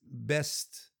 This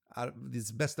best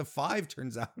of 5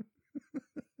 turns out.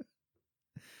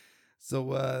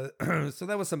 So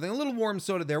that was something. A little warm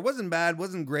soda there. Wasn't bad,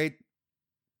 wasn't great.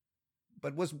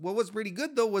 But what was pretty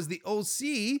good though was the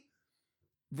OC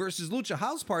versus Lucha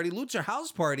House Party. Lucha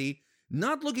House Party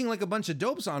not looking like a bunch of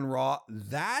dopes on Raw.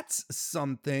 That's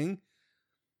something.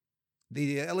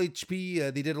 The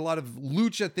LHP, they did a lot of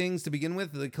lucha things to begin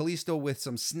with. The Kalisto with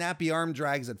some snappy arm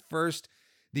drags at first.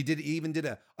 They even did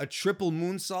a triple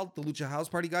moonsault, the Lucha House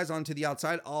Party guys, onto the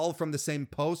outside, all from the same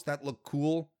post. That looked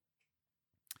cool.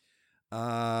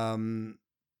 I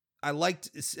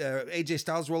liked AJ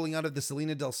Styles rolling out of the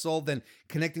Selena Del Sol, then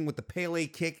connecting with the Pele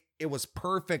kick. It was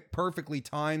perfectly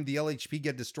timed. The LHP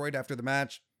get destroyed after the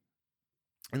match.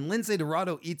 And Lince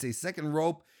Dorado eats a second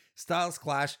rope. Styles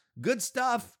clash. Good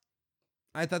stuff.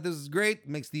 I thought this was great.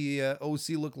 Makes the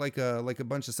OC look like a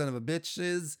bunch of son of a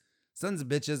bitches. Sons of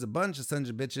bitches, a bunch of sons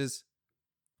of bitches.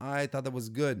 I thought that was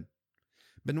good.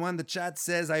 Benoit in the chat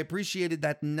says, I appreciated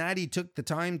that Natty took the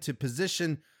time to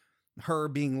position her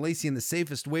being Lacey in the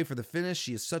safest way for the finish.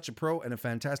 She is such a pro and a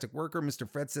fantastic worker. Mr.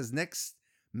 Fred says, next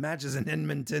match is an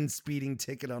Edmonton speeding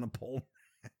ticket on a pole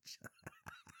match.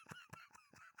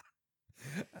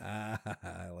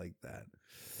 I like that.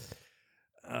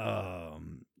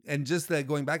 And just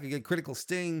going back again, Critical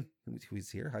Sting, who's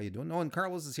here? How you doing? Oh, and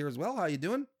Carlos is here as well. How you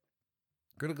doing?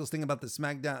 Critical Sting about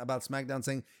SmackDown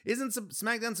saying, isn't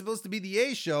SmackDown supposed to be the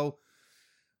A show?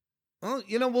 Well,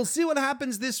 we'll see what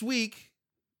happens this week.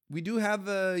 We do have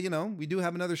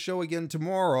another show again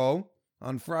tomorrow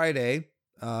on Friday.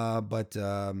 But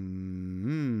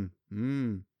I'm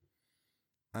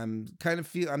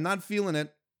not feeling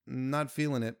it.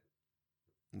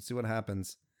 We'll see what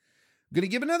happens. I'm going to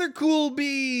give another cool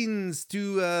beans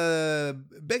to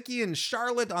Becky and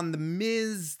Charlotte on the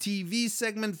Miz TV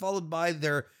segment, followed by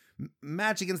their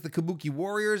match against the Kabuki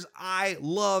Warriors. I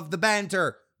love the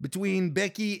banter between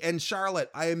Becky and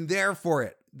Charlotte. I am there for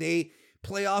it. They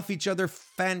play off each other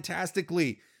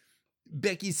fantastically.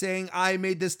 Becky saying, I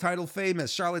made this title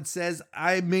famous. Charlotte says,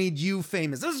 I made you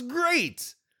famous. It was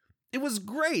great. It was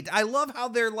great. I love how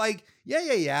they're like,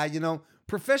 yeah.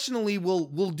 Professionally,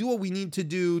 we'll do what we need to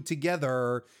do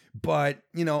together, but,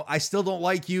 I still don't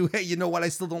like you. Hey, you know what? I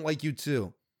still don't like you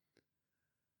too.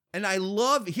 And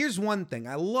here's one thing.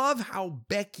 I love how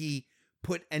Becky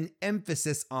put an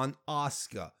emphasis on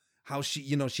Asuka, how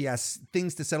she has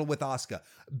things to settle with Asuka.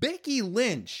 Becky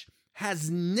Lynch has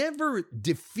never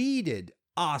defeated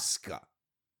Asuka.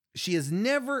 She has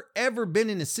never, ever been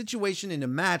in a situation in a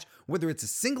match, whether it's a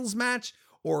singles match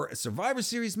or a Survivor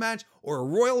Series match or a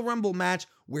Royal Rumble match,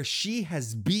 where she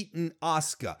has beaten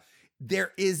Asuka.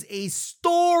 There is a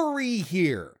story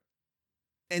here.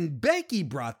 And Becky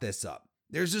brought this up.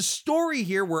 There's a story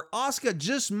here where Asuka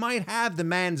just might have the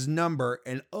man's number,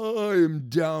 and I am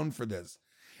down for this.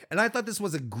 And I thought this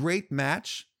was a great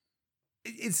match.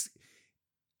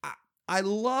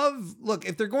 Look,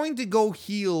 if they're going to go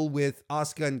heel with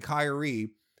Asuka and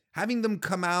Kairi, having them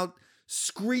come out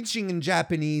screeching in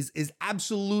Japanese is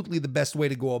absolutely the best way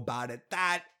to go about it.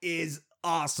 That is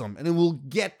awesome. And it'll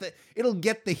get the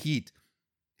heat.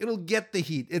 It'll get the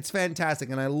heat. It's fantastic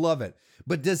and I love it.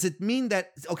 But does it mean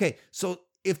that, okay, so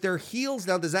if they're heels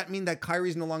now, does that mean that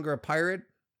Kairi's no longer a pirate?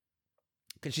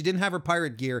 Because she didn't have her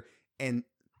pirate gear, and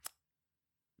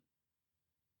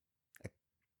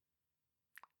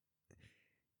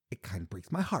it kind of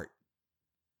breaks my heart.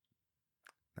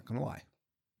 Not gonna lie.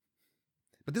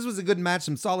 But this was a good match,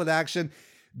 some solid action.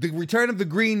 The return of the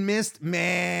Green Mist,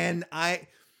 man,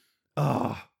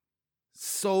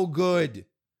 so good.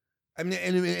 I mean,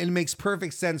 and it makes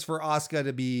perfect sense for Asuka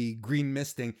to be green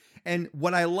misting. And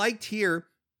what I liked here,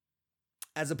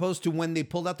 as opposed to when they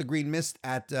pulled out the Green Mist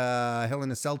at Hell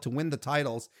in a Cell to win the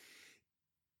titles,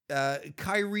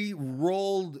 Kairi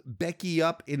rolled Becky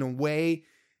up in a way,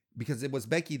 because it was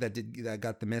Becky that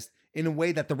got the mist, in a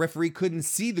way that the referee couldn't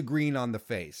see the green on the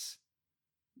face.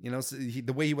 So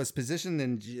the way he was positioned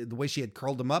and the way she had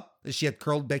curled him up, she had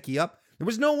curled Becky up. There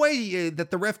was no way that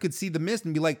the ref could see the mist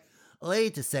and be like,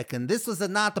 wait a second, this was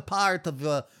not a part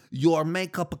of your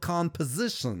makeup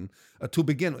composition to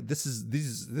begin with. This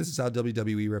is how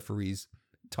WWE referees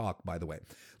talk, by the way.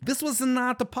 This was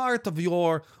not a part of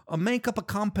your makeup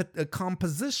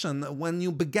composition when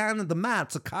you began the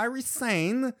match. So Kairi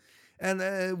Sane,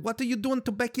 and what are you doing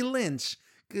to Becky Lynch?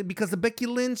 Because the Becky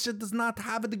Lynch does not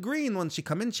have the green when she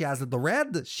come in. She has the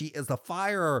red. She is the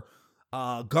fire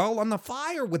girl on the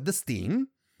fire with the steam.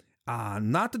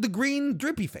 Not the green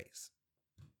drippy face.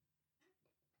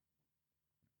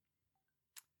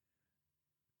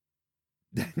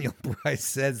 Daniel Bryce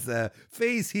says,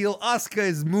 face heel, Asuka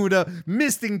is Muda,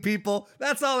 misting people.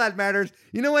 That's all that matters.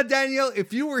 You know what, Daniel?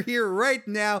 If you were here right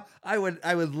now, I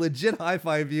would legit high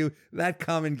five you. That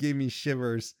comment gave me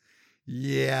shivers.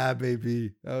 Yeah,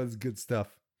 baby. That was good stuff.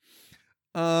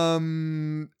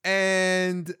 And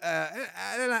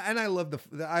I love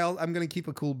I'm going to keep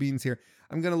a cool beans here.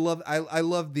 I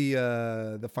love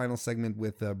the final segment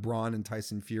with Braun and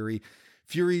Tyson Fury.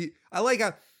 I like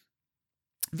how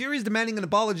Fury's demanding an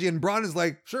apology and Braun is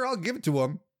like, sure, I'll give it to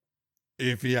him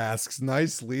if he asks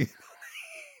nicely.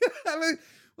 I mean,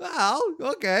 well,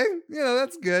 okay.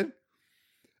 That's good.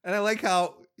 And I like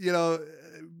how,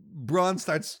 Braun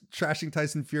starts trashing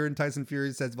Tyson Fury, and Tyson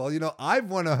Fury says, well, I've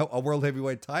won a world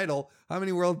heavyweight title. How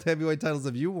many world heavyweight titles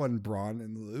have you won, Braun?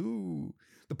 And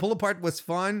the pull apart was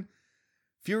fun.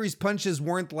 Fury's punches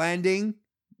weren't landing.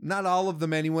 Not all of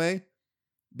them anyway.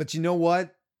 But you know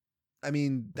what? I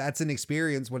mean, that's an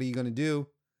experience. What are you going to do?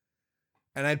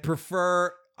 And I'd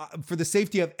prefer for the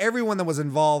safety of everyone that was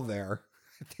involved there,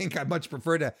 I think I much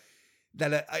prefer that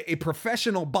a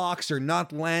professional boxer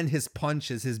not land his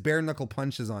punches, his bare knuckle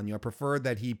punches on you. I prefer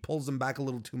that he pulls them back a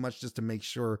little too much just to make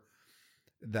sure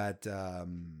that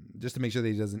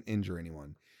he doesn't injure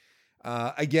anyone.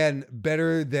 Again,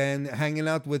 better than hanging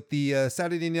out with the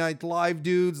Saturday Night Live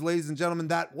dudes, ladies and gentlemen.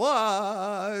 That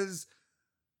was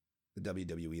the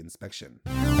WWE inspection.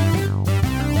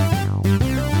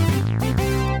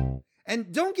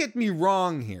 And don't get me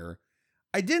wrong here,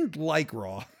 I didn't like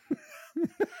Raw.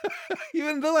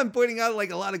 Even though I'm pointing out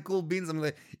like a lot of cool beans, I'm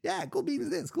like, yeah, cool beans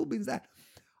this, cool beans that.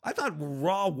 I thought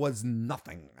Raw was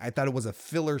nothing. I thought it was a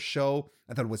filler show.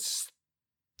 I thought it was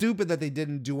stupid that they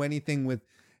didn't do anything with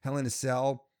Hell in a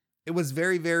Cell. It was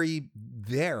very, very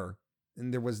there.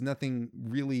 And there was nothing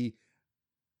really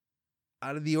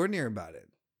out of the ordinary about it.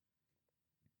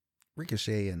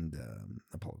 Ricochet and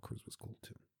Apollo Crews was cool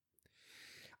too.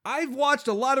 I've watched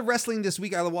a lot of wrestling this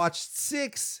week. I watched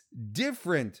 6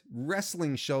 different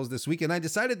wrestling shows this week, and I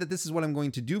decided that this is what I'm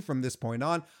going to do from this point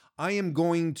on. I am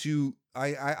going to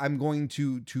I'm going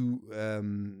to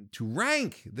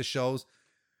rank the shows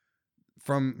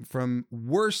from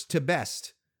worst to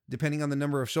best, depending on the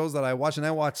number of shows that I watch. And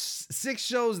I watched 6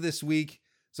 shows this week.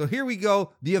 So here we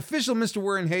go. The official Mr.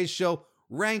 Warren and Hayes show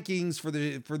rankings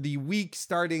for the week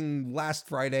starting last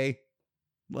Friday.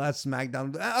 Last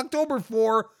SmackDown, October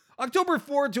 4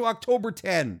 to October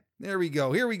 10. There we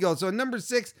go. Here we go. So number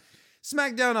 6,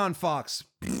 SmackDown on Fox.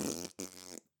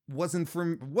 Wasn't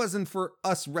for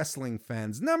us wrestling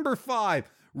fans. Number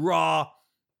 5, Raw.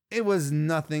 It was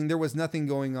nothing. There was nothing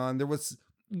going on. There was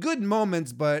good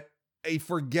moments, but a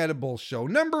forgettable show.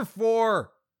 Number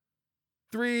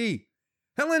 3,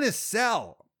 Hell in a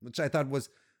Cell, which I thought was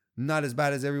not as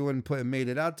bad as everyone made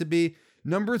it out to be.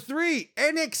 Number 3,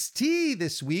 NXT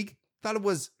this week. I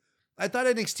thought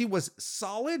NXT was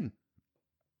solid.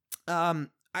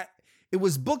 It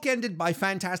was bookended by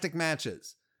fantastic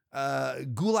matches.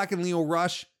 Gulak and Lio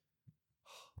Rush,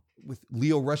 with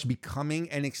Lio Rush becoming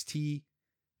NXT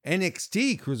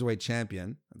Cruiserweight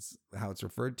Champion. That's how it's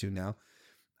referred to now.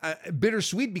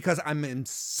 Bittersweet because I'm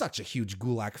such a huge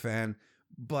Gulak fan,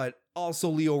 but also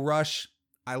Lio Rush.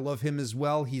 I love him as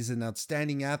well. He's an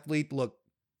outstanding athlete. Look,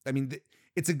 I mean,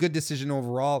 it's a good decision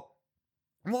overall.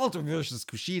 Walter versus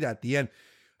Kushida at the end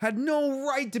had no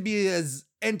right to be as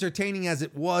entertaining as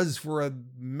it was for a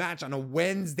match on a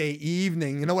Wednesday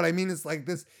evening. You know what I mean? It's like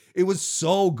this. It was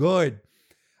so good.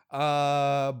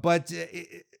 But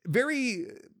it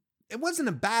wasn't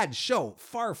a bad show.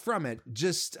 Far from it.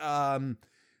 Just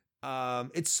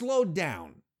it slowed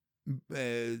down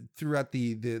throughout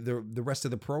the rest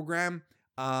of the program.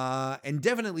 And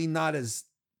definitely not as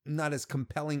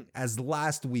compelling as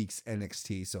last week's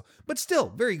NXT. So, but still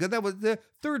very good. That was the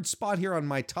 3rd spot here on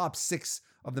my top 6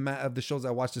 of the shows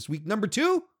I watched this week. Number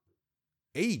 2,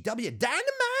 AEW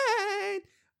Dynamite.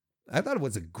 I thought it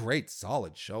was a great,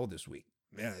 solid show this week.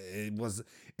 Yeah, it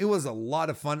was a lot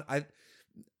of fun.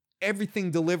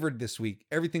 Everything delivered this week.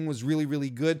 Everything was really, really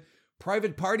good.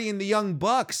 Private Party and the Young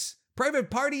Bucks.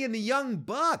 Private Party and the Young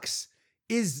Bucks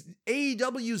is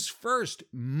AEW's first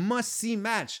must-see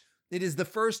match. It is the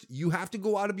first. You have to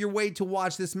go out of your way to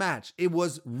watch this match. It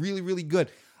was really, really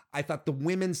good. I thought the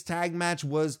women's tag match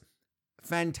was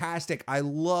fantastic. I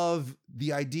love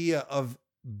the idea of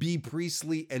Bea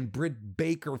Priestley and Britt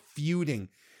Baker feuding.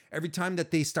 Every time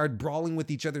that they start brawling with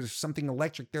each other, there's something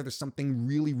electric there. There's something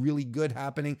really, really good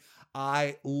happening.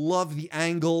 I love the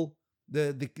angle,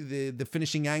 the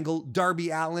finishing angle. Darby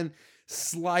Allin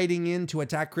sliding in to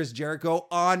attack Chris Jericho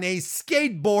on a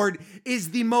skateboard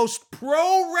is the most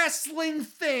pro wrestling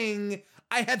thing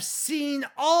I have seen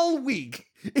all week.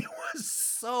 It was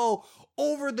so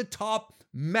over the top,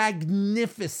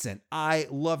 magnificent. I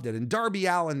loved it. And Darby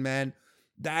Allin, man,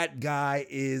 that guy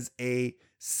is a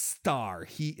star.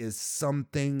 He is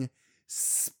something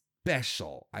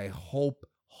special. I hope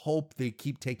they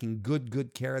keep taking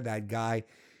good care of that guy,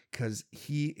 because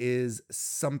he is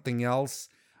something else.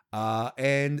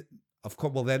 And of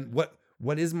course, well then,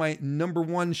 what is my number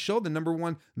 1 show?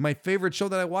 My favorite show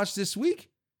that I watched this week?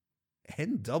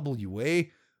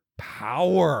 NWA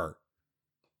Power.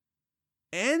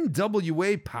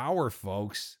 NWA Power,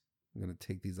 folks. I'm gonna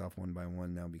take these off one by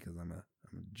one now because I'm a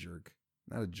jerk.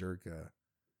 Not a jerk.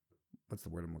 What's the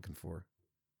word I'm looking for?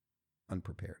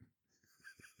 Unprepared.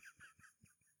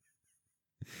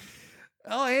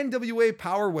 Oh, NWA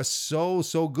Power was so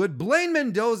good. Blaine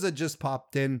Mendoza just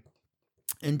popped in.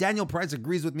 And Daniel Price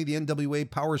agrees with me. The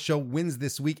NWA Power Show wins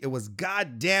this week. It was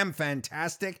goddamn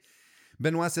fantastic.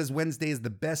 Benoit says Wednesday is the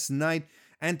best night.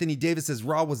 Anthony Davis says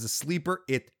Raw was a sleeper.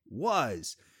 It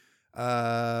was.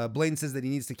 Blaine says that he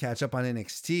needs to catch up on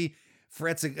NXT.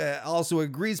 Fretz also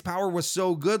agrees Power was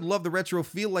so good. Love the retro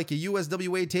feel like a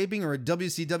USWA taping or a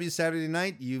WCW Saturday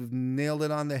night. You've nailed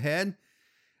it on the head.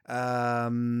 Yeah,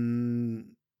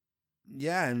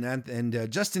 and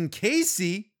Justin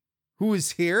Casey, who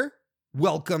is here,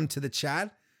 welcome to the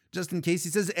chat. Justin Casey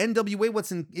says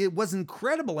NWA it was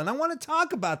incredible, and I want to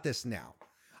talk about this now.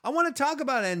 I want to talk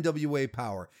about NWA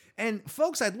Power. And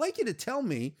folks, I'd like you to tell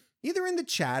me, either in the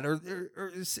chat or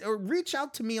reach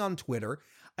out to me on Twitter.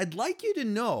 I'd like you to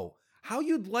know how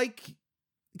you'd like,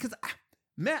 because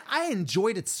man, I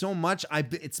enjoyed it so much.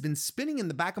 It's been spinning in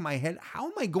the back of my head. How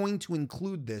am I going to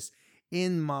include this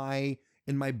in my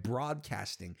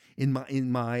broadcasting, in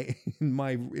my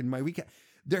weekend?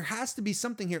 There has to be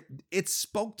something here. It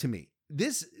spoke to me.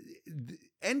 This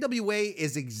NWA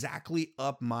is exactly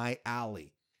up my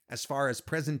alley as far as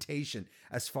presentation,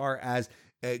 as far as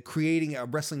creating a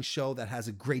wrestling show that has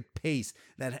a great pace,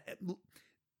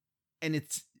 and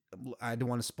it's, I don't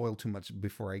want to spoil too much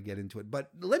before I get into it, but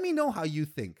let me know how you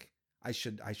think I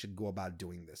should go about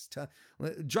doing this.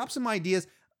 Drop some ideas.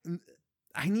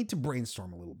 I need to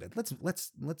brainstorm a little bit.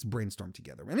 Let's brainstorm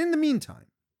together. And in the meantime,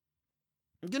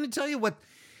 I'm going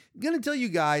to tell you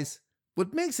guys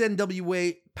what makes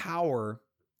NWA Power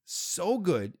so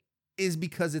good is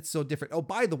because it's so different. Oh,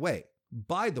 by the way,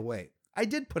 I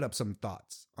did put up some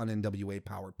thoughts on NWA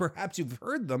Power. Perhaps you've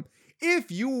heard them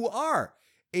if you are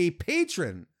a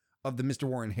patron of the Mr.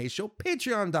 Warren Hayes Show,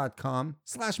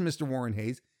 patreon.com/Mr. Warren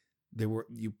Hayes.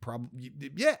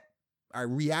 I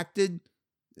reacted,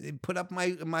 put up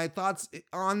my thoughts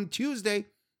on Tuesday,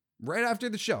 right after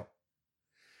the show.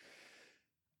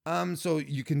 So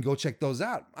you can go check those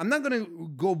out. I'm not going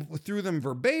to go through them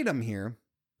verbatim here,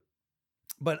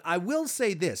 but I will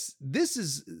say this. This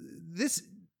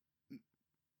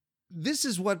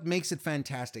is what makes it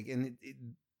fantastic. And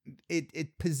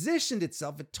it positioned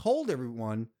itself. It told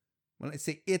everyone, when I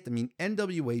say it, I mean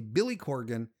NWA. Billy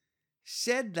Corgan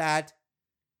said that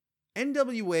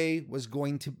NWA was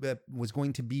going to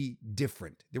be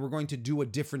different. They were going to do a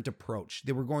different approach.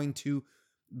 They were going to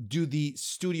do the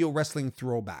studio wrestling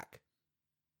throwback.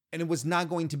 And it was not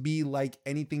going to be like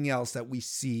anything else that we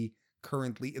see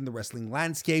currently in the wrestling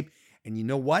landscape. And you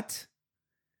know what?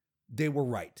 They were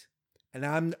right.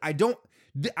 And I know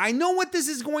what this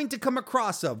is going to come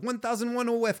across of. 1001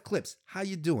 OF Clips. How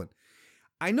you doing?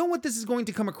 I know what this is going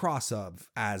to come across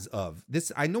as.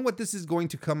 I know what this is going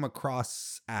to come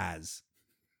across as.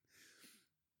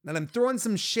 And I'm throwing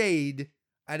some shade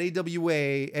at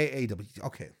AAW.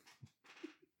 Okay.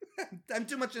 I'm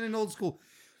too much in an old school.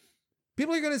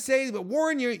 People are going to say, but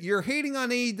Warren, you're hating on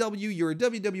AEW. You're a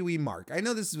WWE mark. I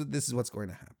know this is what's going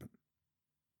to happen.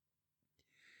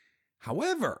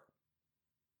 However,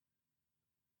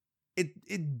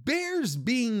 it bears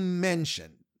being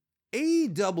mentioned.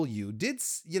 AEW did,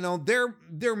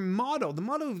 their motto, the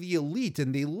motto of the elite,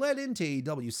 and they led into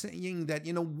AEW saying that,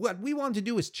 what we want to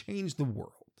do is change the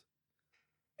world.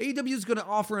 AEW is going to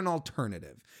offer an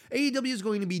alternative. AEW is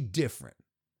going to be different.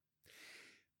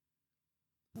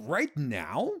 Right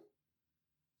now,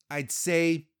 I'd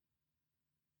say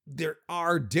there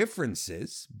are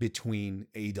differences between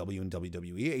AEW and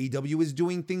WWE. AEW is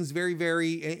doing things very,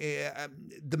 very,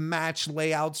 the match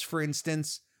layouts, for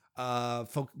instance, the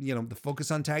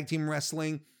focus on tag team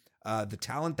wrestling, the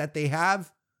talent that they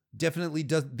have definitely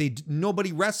does.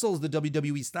 Nobody wrestles the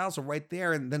WWE style, so right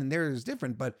there and then there is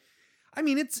different. But I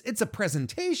mean, it's a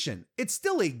presentation. It's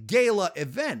still a gala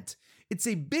event. It's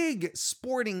a big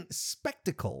sporting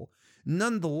spectacle,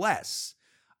 nonetheless.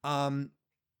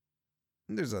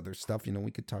 There's other stuff,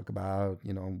 we could talk about,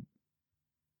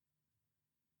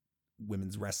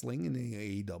 women's wrestling in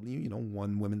the AEW,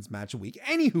 one women's match a week.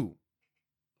 Anywho,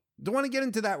 don't want to get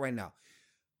into that right now.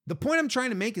 The point I'm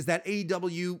trying to make is that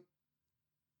AEW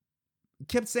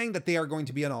kept saying that they are going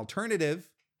to be an alternative,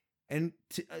 and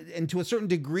to a certain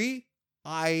degree,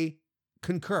 I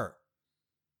concur.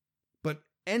 But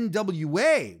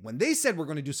NWA, when they said we're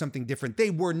going to do something different, they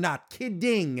were not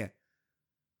kidding.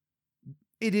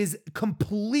 It is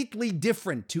completely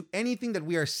different to anything that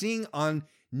we are seeing on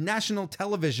national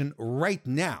television right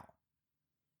now.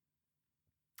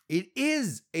 It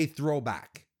is a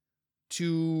throwback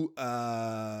to,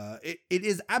 it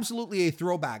is absolutely a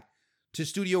throwback to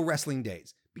studio wrestling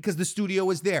days, because the studio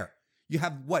is there. You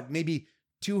have maybe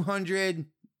 200,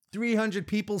 300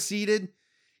 people seated.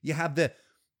 You have the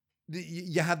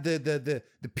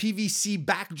PVC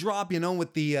backdrop,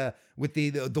 with the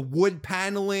wood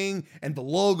paneling and the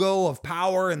logo of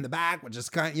Power in the back, which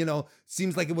is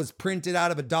seems like it was printed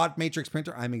out of a dot matrix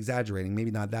printer. I'm exaggerating,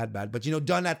 maybe not that bad, but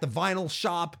done at the vinyl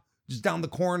shop just down the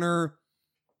corner.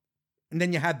 And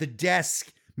then you have the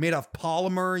desk made of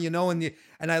polymer,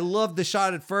 and I love the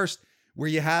shot at first where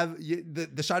you have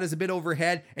the shot is a bit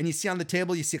overhead, and you see on the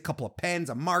table, you see a couple of pens,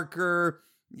 a marker,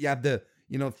 you have the,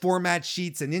 format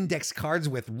sheets and index cards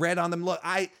with red on them. Look,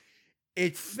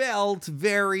 it felt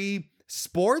very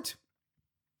sport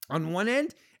on one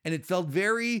end, and it felt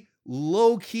very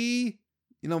low key,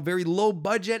 very low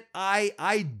budget.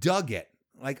 I dug it.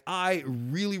 Like, I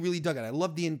really, really dug it. I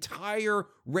love the entire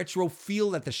retro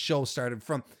feel that the show started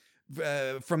from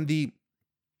the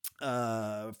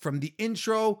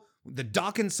intro, the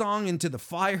Dawkins song into the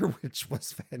fire, which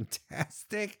was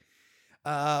fantastic.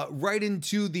 Right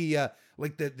into the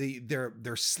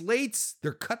their slates,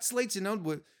 their cut slates,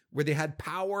 where they had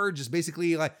power, just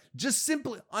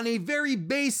simply on a very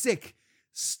basic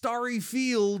starry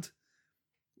field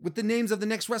with the names of the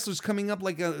next wrestlers coming up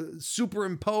like a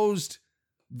superimposed,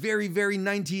 very, very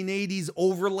 1980s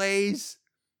overlays.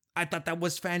 I thought that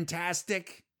was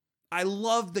fantastic. I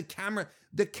love the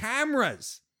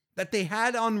cameras that they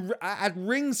had at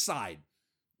ringside,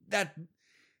 that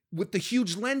with the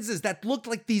huge lenses that looked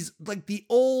like the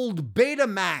old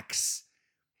Betamax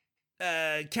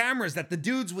cameras that the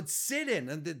dudes would sit in,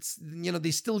 and it's,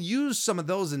 they still use some of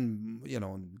those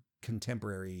in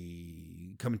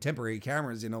contemporary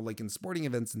cameras, like in sporting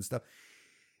events and stuff.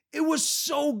 It was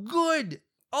so good.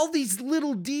 All these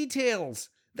little details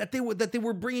that they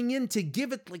were bringing in to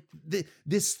give it like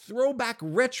this throwback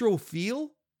retro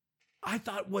feel, I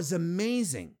thought was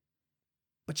amazing.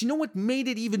 But you know what made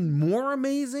it even more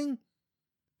amazing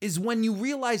is when you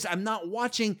realize I'm not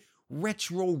watching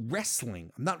retro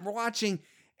wrestling. I'm not watching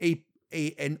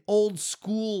an old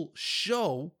school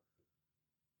show.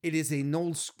 It is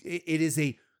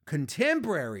a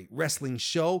contemporary wrestling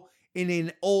show in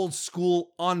an old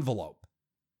school envelope.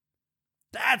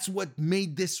 That's what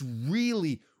made this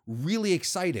really, really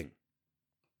exciting.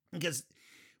 Because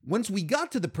once we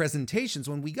got to the presentations,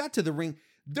 when we got to the ring,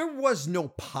 there was no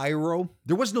pyro,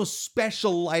 there was no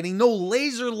special lighting, no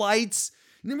laser lights,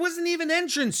 and there wasn't even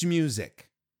entrance music.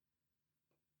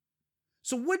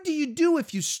 So what do you do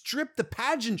if you strip the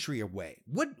pageantry away?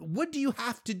 What do you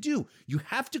have to do? You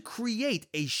have to create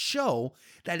a show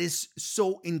that is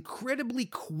so incredibly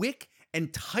quick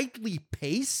and tightly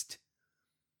paced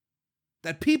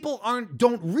that people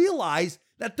don't realize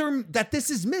that this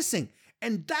is missing.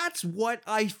 And that's what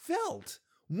I felt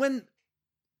when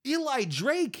Eli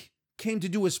Drake came to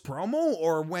do his promo,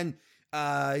 or when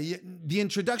the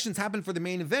introductions happened for the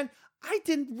main event. I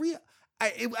think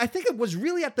it was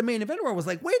really at the main event where I was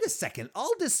like, wait a second,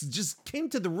 Aldis just came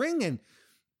to the ring and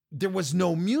there was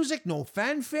no music, no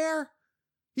fanfare.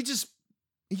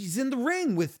 He's in the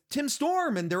ring with Tim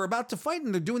Storm and they're about to fight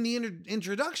and they're doing the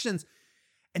introductions.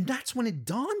 And that's when it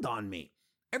dawned on me.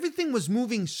 Everything was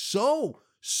moving so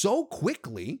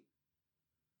quickly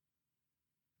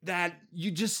that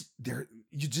you just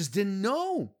didn't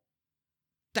know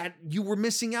that you were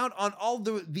missing out on all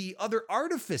the other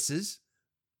artifices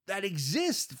that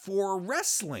exist for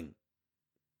wrestling.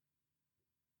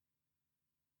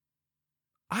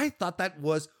 I thought that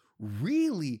was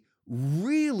really,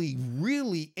 really,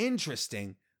 really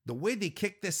interesting, the way they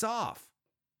kicked this off.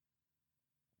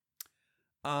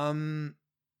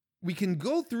 We can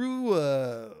go through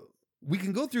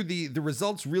the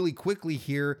results really quickly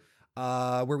here,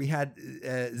 where we had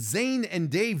Zane and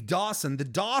Dave Dawson, the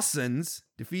Dawsons,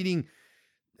 defeating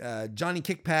Johnny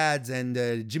Kickpads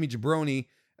and Jimmy Jabroni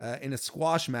in a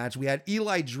squash match. We had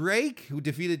Eli Drake, who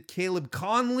defeated Caleb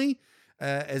Conley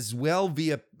as well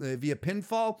via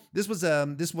pinfall. This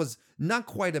was not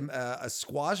quite a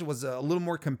squash. It was a little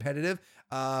more competitive.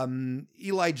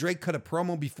 Eli Drake cut a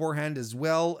promo beforehand as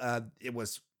well.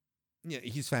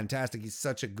 He's fantastic. He's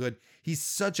such a good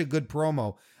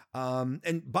promo.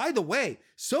 And by the way,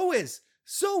 so is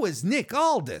Nick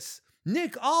Aldis.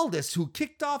 Nick Aldis, who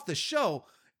kicked off the show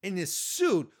in his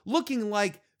suit, looking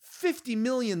like $50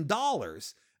 million,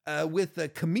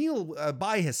 with Camille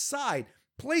by his side,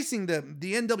 placing the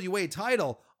NWA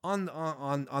title on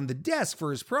the desk for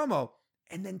his promo,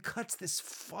 and then cuts this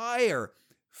fire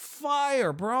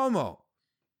promo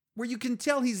where you can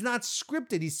tell he's not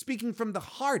scripted. He's speaking from the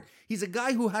heart. He's a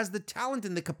guy who has the talent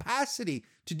and the capacity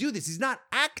to do this. He's not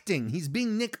acting. He's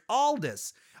being Nick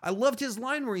Aldis. I loved his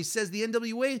line where he says the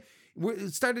NWA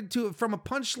started from a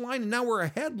punchline and now we're a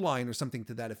headline or something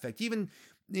to that effect. He even,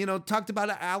 talked about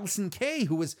Allison Kay,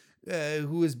 who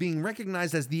is being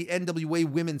recognized as the NWA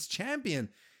Women's Champion.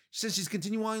 She says she's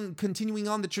continuing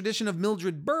on the tradition of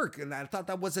Mildred Burke, and I thought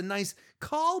that was a nice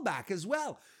callback as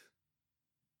well.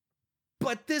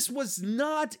 But this was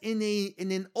not in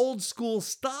an old school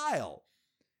style.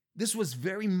 This was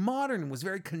very modern, was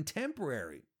very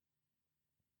contemporary.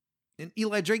 And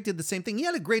Eli Drake did the same thing. He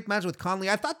had a great match with Conley.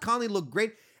 I thought Conley looked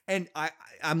great, and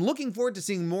I'm looking forward to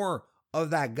seeing more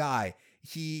of that guy.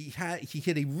 He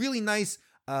hit a really nice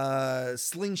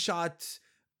slingshot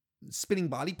spinning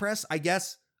body press, I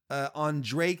guess, on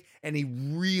Drake, and a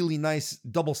really nice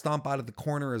double stomp out of the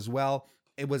corner as well.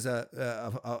 It was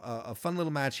a fun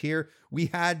little match here. We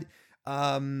had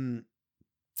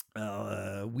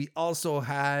we also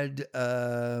had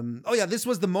this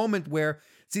was the moment where,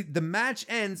 see, the match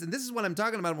ends, and this is what I'm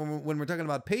talking about when we're talking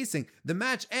about pacing. The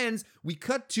match ends, we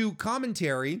cut to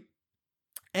commentary,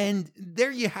 and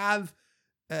there you have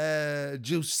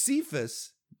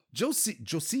Josephus, I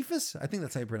think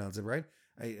that's how you pronounce it, right?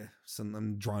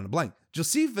 I'm drawing a blank.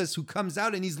 Josephus, who comes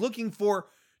out and he's looking for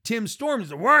Tim Storm.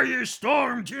 He's like, "Where are you,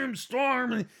 Storm? Tim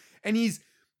Storm?" And he's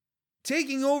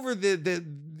taking over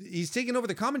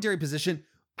the commentary position.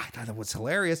 I thought that was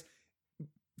hilarious.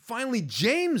 Finally,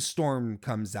 James Storm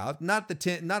comes out, not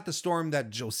the Storm that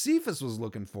Josephus was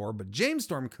looking for, but James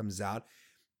Storm comes out,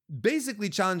 basically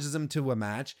challenges him to a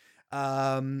match.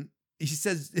 He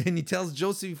says, and he tells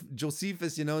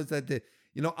Josephus, that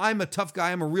I'm a tough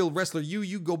guy. I'm a real wrestler.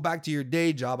 You go back to your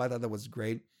day job. I thought that was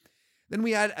great. Then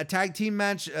we had a tag team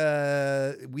match.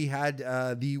 We had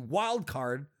the wild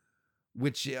card,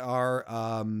 which are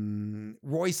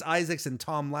Royce Isaacs and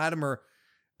Tom Latimer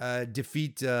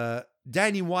defeat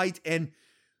Danny White and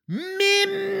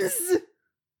Mims.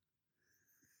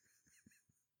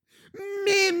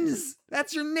 Mims.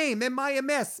 That's your name.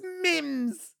 M-I-M-S.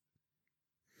 Mims.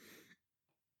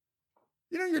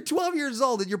 You're 12 years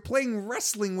old and you're playing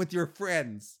wrestling with your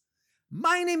friends.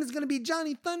 My name is going to be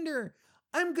Johnny Thunder.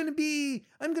 I'm going to be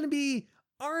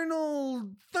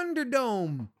Arnold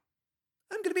Thunderdome.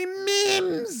 I'm going to be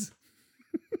Mims.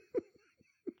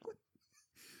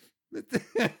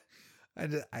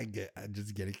 I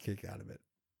just get a kick out of it.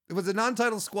 It was a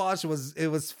non-title squash. It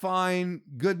was fine.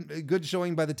 Good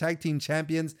showing by the tag team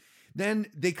champions. Then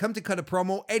they come to cut a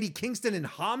promo. Eddie Kingston and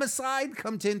Homicide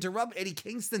come to interrupt. Eddie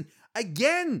Kingston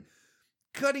again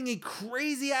cutting a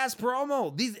crazy ass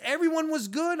promo. Everyone was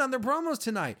good on their promos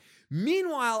tonight.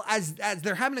 Meanwhile, as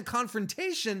they're having a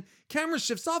confrontation, camera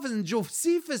shifts off and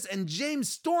Josephus and James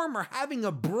Storm are having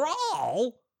a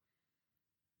brawl.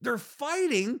 They're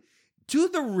fighting to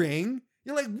the ring.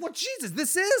 You're like, what? Jesus,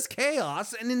 this is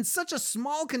chaos. And in such a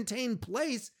small contained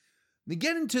place, they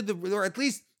get or at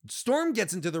least Storm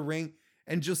gets into the ring,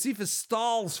 and Josephus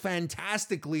stalls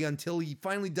fantastically until he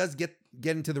finally does get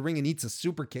into the ring and eats a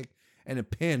super kick and a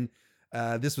pin.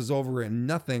 This was over in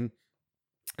nothing.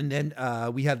 And then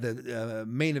we had the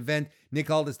main event. Nick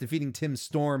Aldis defeating Tim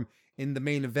Storm in the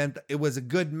main event. It was a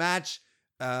good match.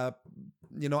 I've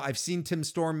seen Tim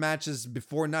Storm matches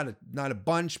before, not a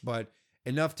bunch, but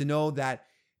enough to know that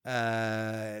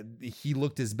he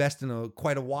looked his best in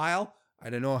quite a while. I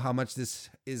don't know how much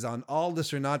this is on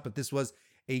Aldis or not, but this was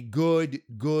a good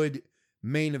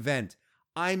main event.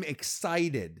 I'm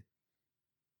excited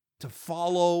to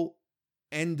follow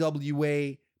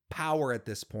NWA Power at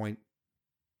this point.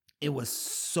 It was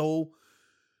so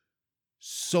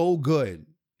good.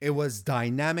 It was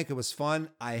dynamic. It was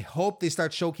fun. I hope they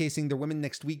start showcasing their women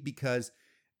next week because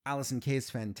Allison Kay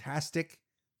is fantastic.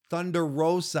 Thunder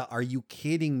Rosa, are you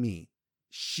kidding me?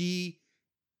 She's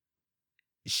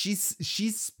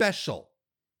special,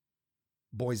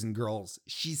 boys and girls.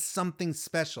 She's something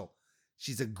special.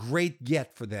 She's a great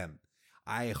get for them.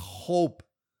 I hope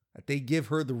that they give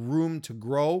her the room to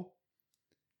grow.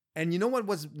 And you know what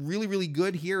was really, really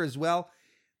good here as well?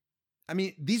 I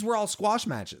mean, these were all squash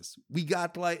matches. We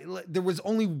got there was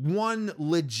only one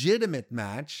legitimate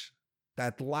match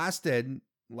that lasted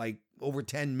over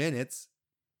 10 minutes,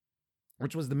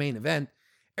 which was the main event.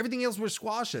 Everything else were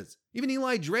squashes. Even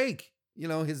Eli Drake,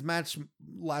 his match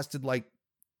lasted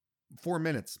 4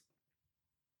 minutes.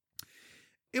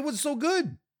 It was so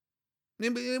good.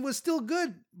 It was still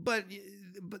good, but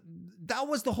that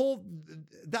was the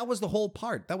whole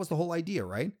part. That was the whole idea,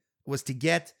 right? Was to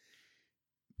get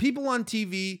people on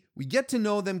TV. We get to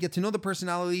know them, get to know the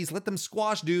personalities, let them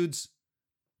squash dudes.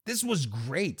 This was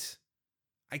great.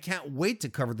 I can't wait to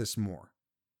cover this more.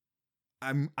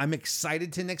 I'm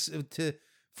excited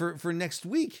for next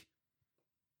week.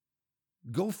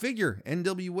 Go figure.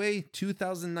 NWA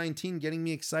 2019 getting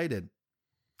me excited.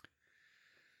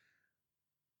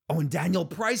 Oh, and Daniel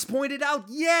Price pointed out,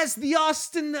 yes, the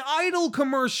Austin Idol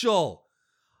commercial.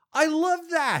 I love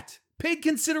that. Paid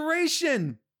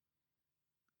consideration.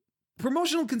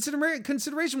 Promotional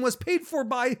consideration was paid for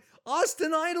by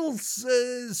Austin Idol's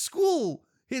school.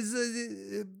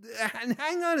 And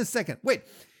hang on a second. Wait.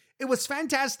 It was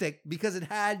fantastic because it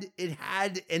had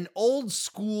an old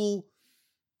school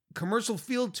commercial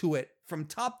feel to it from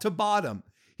top to bottom.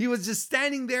 He was just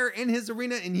standing there in his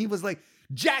arena and he was like,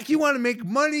 Jack, you want to make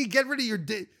money? Get rid of your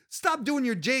day. Stop doing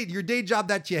your day job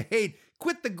that you hate.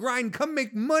 Quit the grind. Come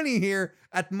make money here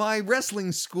at my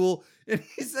wrestling school. And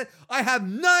he said, I have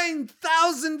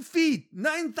 9,000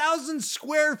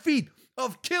 square feet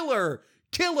of killer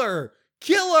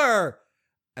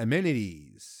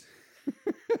amenities.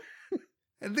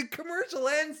 And the commercial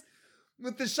ends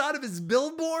with the shot of his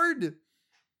billboard.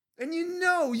 And you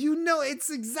know,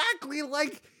 it's exactly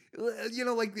like,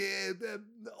 like the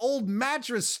old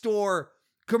mattress store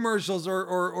commercials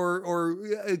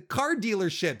or car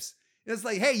dealerships. It's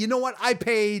like, hey, you know what? I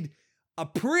paid a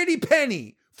pretty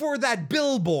penny for that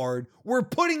billboard. We're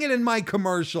putting it in my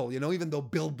commercial, even though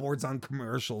billboards on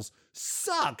commercials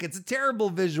suck. It's a terrible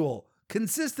visual,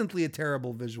 consistently a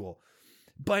terrible visual.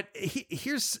 But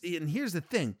here's the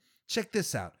thing. Check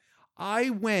this out.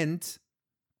 I went,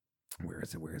 where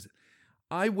is it?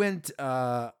 I went,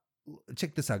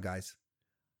 check this out, guys.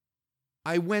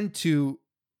 I went to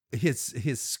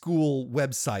his school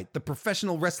website, the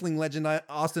professional wrestling legend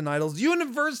Austin Idol's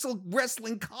Universal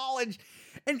Wrestling College,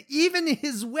 and even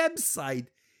his website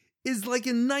is like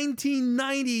a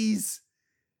 1990s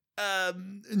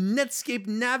Netscape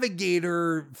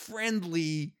Navigator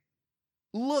friendly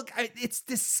look. It's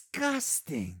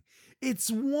disgusting.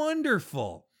 It's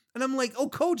wonderful. And I'm like, oh,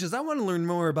 coaches, I want to learn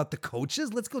more about the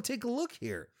coaches. Let's go take a look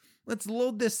here. Let's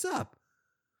load this up.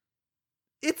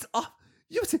 It's up.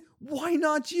 You say, why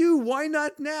not you? Why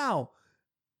not now?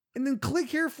 And then click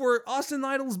here for Austin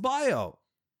Idol's bio.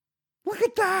 Look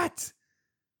at that.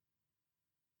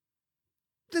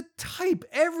 The type,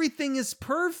 everything is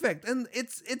perfect. And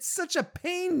it's such a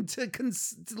pain to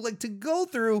go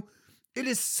through. It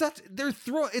is such,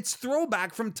 it's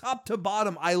throwback from top to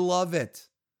bottom. I love it.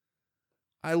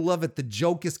 The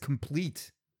joke is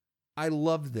complete. I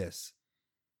love this.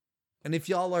 And if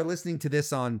y'all are listening to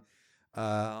this on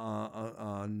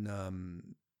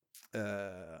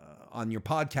your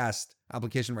podcast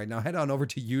application right now, head on over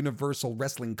to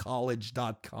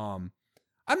universalwrestlingcollege.com.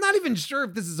 I'm not even sure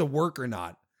if this is a work or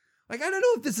not. I don't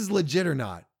know if this is legit or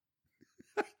not.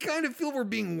 I kind of feel we're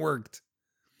being worked.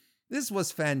 This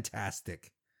was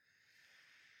fantastic.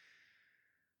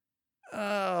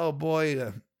 Oh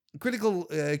boy.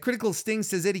 Critical Sting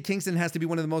says Eddie Kingston has to be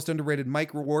one of the most underrated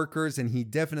mic workers, and he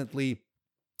definitely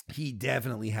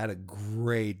had a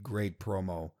great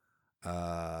promo.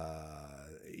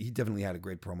 He definitely had a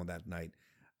great promo that night.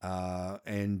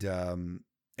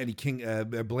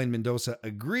 Blaine Mendoza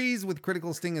agrees with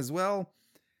Critical Sting as well.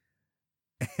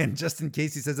 And Justin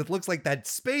Casey says it looks like that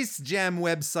Space Jam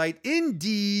website.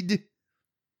 Indeed.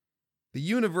 The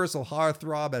Universal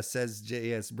Heartthrob, says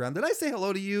J.S. Brown. Did I say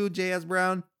hello to you, J.S.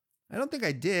 Brown? I don't think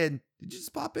I did. Did you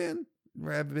just pop in?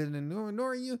 Or have I been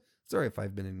ignoring you? Sorry if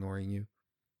I've been ignoring you.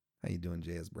 How you doing,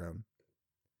 J.S. Brown?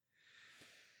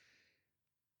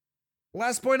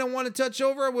 Last point I want to touch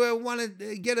over. I want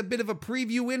to get a bit of a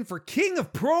preview in for King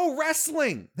of Pro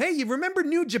Wrestling. Hey, you remember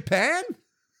New Japan?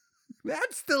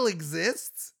 That still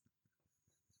exists.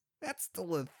 That's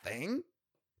still a thing.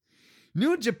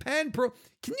 New Japan Pro.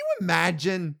 Can you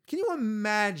imagine?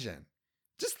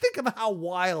 Just think of how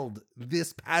wild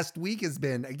this past week has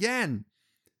been. Again,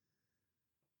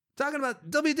 talking about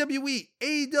WWE,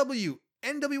 AEW,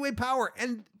 NWA Power,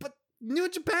 but New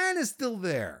Japan is still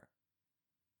there.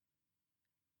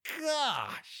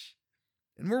 Gosh.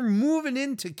 And we're moving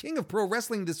into King of Pro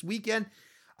Wrestling this weekend.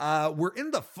 We're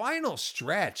in the final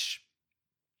stretch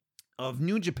of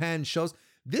New Japan shows.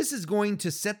 This is going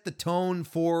to set the tone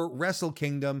for Wrestle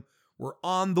Kingdom. We're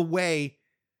on the way.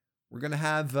 We're going to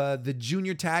have the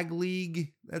Junior Tag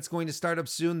League that's going to start up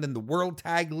soon, then the World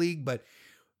Tag League. But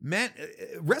man,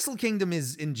 Wrestle Kingdom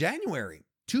is in January,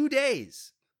 2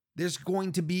 days. There's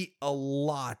going to be a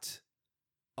lot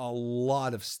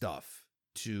of stuff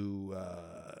to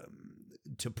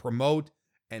promote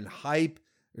and hype.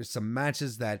 There's some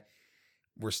matches that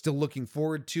we're still looking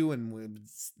forward to, and we're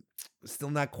still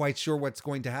not quite sure what's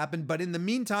going to happen. But in the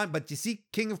meantime, you see,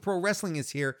 King of Pro Wrestling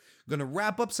is here. Going to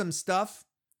wrap up some stuff.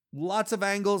 Lots of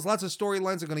angles, lots of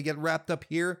storylines are going to get wrapped up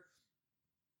here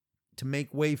to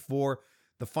make way for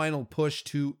the final push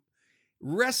to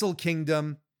Wrestle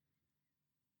Kingdom.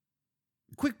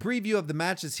 Quick preview of the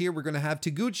matches here. We're going to have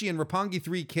Taguchi and Roppongi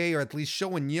 3K, or at least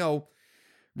Sho and Yo,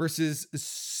 versus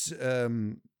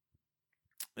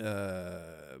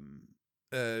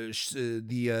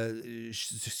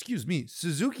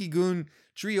Suzuki-gun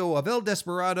trio of El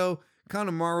Desperado,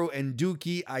 Kanemaru, and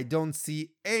Dookie. I don't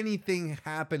see anything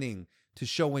happening to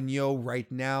Sho and Yo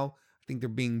right now. I think they're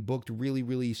being booked really,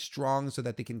 really strong so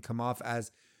that they can come off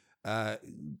as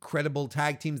credible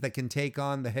tag teams that can take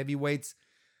on the heavyweights.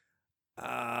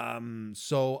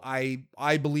 So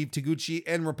I believe Taguchi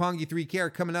and Roppongi 3K are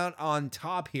coming out on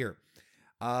top here.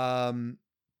 Hiroshi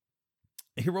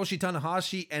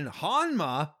Tanahashi and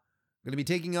Hanma going to be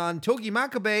taking on Togi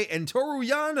Makabe and Toru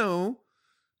Yano.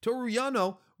 Toru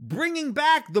Yano bringing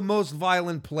back the most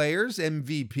violent players,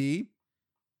 MVP.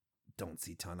 Don't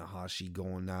see Tanahashi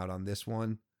going out on this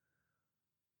one.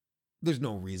 There's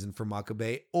no reason for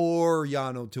Makabe or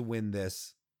Yano to win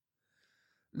this.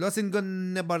 Los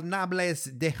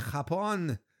Ingobernables de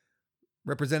Japón,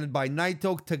 represented by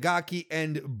Naito, Tagaki,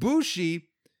 and Bushi,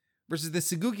 versus the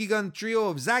Suzuki Gun trio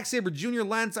of Zack Sabre Jr.,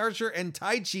 Lance Archer, and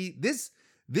Taichi. This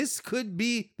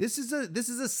is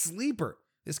a sleeper.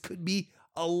 This could be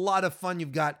a lot of fun.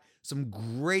 You've got some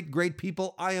great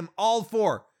people. I am all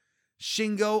for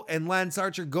Shingo and Lance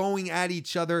Archer going at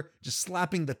each other, just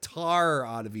slapping the tar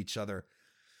out of each other.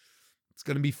 It's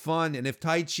going to be fun. And if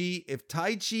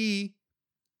Taichi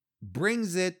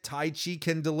brings it, Taichi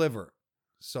can deliver.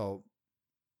 So,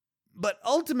 but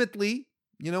ultimately,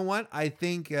 you know what? I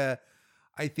think the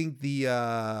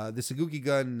Suzuki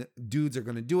Gun dudes are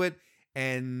going to do it,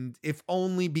 and if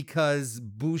only because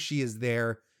Bushi is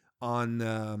there on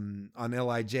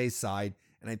LIJ's side,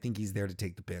 and I think he's there to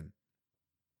take the pin.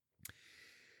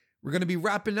 We're going to be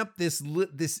wrapping up this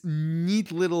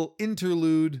neat little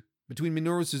interlude between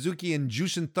Minoru Suzuki and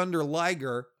Jushin Thunder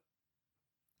Liger.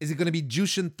 Is it going to be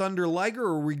Jushin Thunder Liger,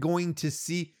 or are we going to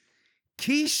see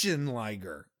Kishin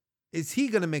Liger? Is he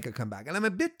going to make a comeback? And I'm a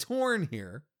bit torn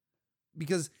here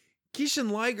because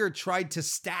Kishin Liger tried to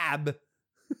stab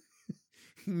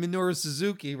Minoru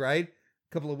Suzuki, right?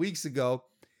 A couple of weeks ago.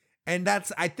 And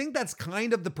I think that's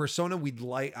kind of the persona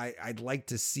I'd like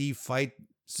to see fight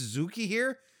Suzuki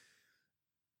here.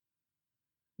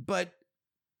 But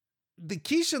the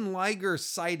Kishin Liger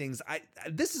sightings,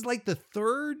 this is like the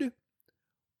third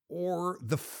or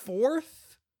the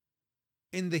fourth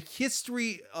in the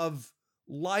history of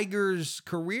Liger's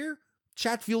career.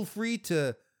 Chat, feel free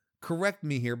to correct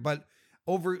me here, but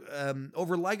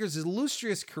over Liger's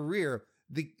illustrious career,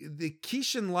 the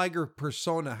Kishin Liger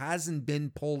persona hasn't been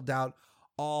pulled out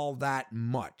all that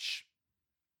much.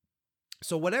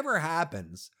 So whatever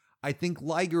happens, I think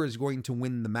Liger is going to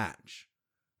win the match.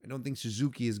 I don't think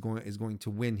Suzuki is going to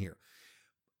win here.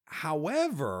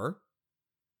 However,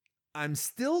 I'm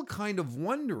still kind of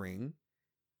wondering,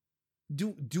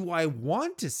 do I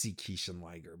want to see Kishin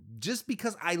Liger? Just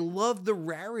because I love the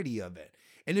rarity of it.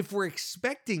 And if we're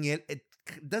expecting it,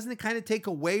 doesn't it kind of take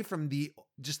away from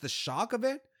just the shock of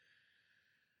it?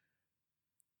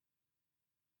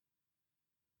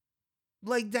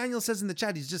 Like Daniel says in the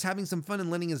chat, he's just having some fun and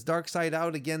letting his dark side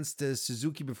out against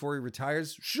Suzuki before he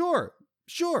retires. Sure.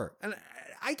 And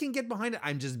I can get behind it.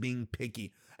 I'm just being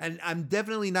picky. And I'm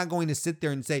definitely not going to sit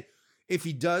there and say, if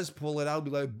he does pull it out,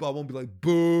 I won't be like,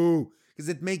 boo. Because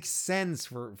it makes sense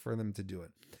for them to do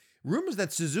it. Rumors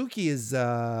that Suzuki is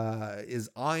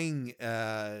eyeing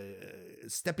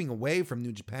stepping away from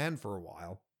New Japan for a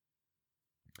while.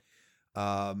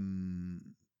 I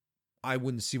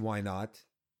wouldn't see why not.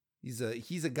 He's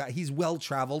a guy. He's well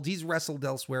traveled. He's wrestled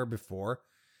elsewhere before.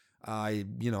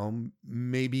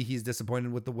 Maybe he's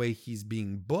disappointed with the way he's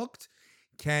being booked.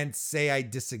 Can't say I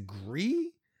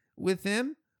disagree with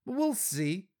him, but we'll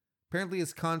see. Apparently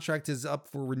his contract is up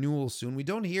for renewal soon. We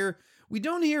don't hear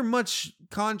much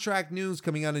contract news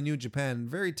coming out of New Japan.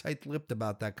 Very tight-lipped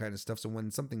about that kind of stuff. So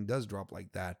when something does drop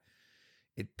like that,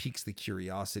 it piques the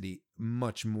curiosity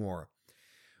much more.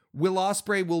 Will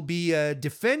Ospreay will be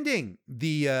defending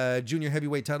the junior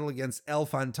heavyweight title against El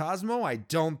Fantasmo. I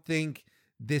don't think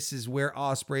this is where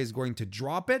Ospreay is going to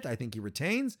drop it. I think he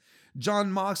retains.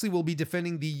 Jon Moxley will be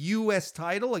defending the U.S.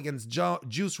 title against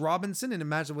Juice Robinson in a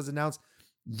match that was announced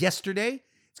yesterday.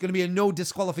 It's going to be a no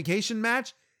disqualification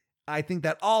match. I think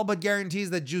that all but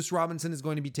guarantees that Juice Robinson is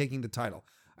going to be taking the title.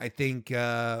 I think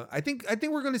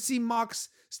we're going to see Mox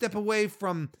step away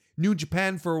from New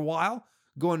Japan for a while,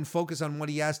 go and focus on what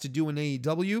he has to do in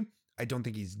AEW. I don't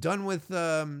think he's done with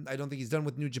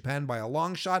New Japan by a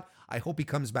long shot. I hope he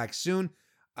comes back soon.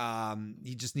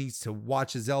 He just needs to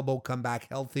watch his elbow come back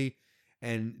healthy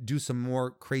and do some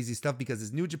more crazy stuff, because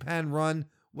his New Japan run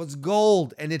was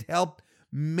gold and it helped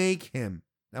make him.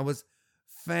 That was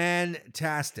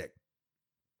fantastic.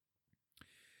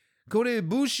 Kota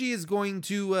Ibushi is going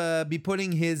to be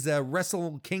putting his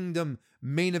Wrestle Kingdom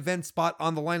main event spot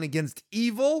on the line against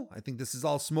Evil. I think this is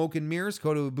all smoke and mirrors.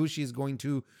 Kota Ibushi is going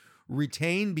to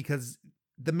retain because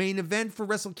the main event for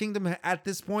Wrestle Kingdom at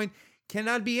this point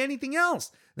cannot be anything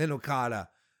else than Okada,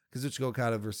 Kazuchika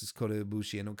Okada versus Kota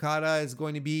Ibushi. And Okada is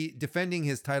going to be defending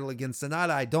his title against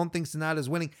Sanada. I don't think Sanada is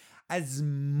winning as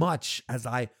much as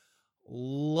I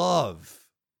love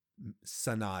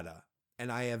Sanada.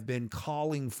 And I have been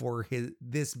calling for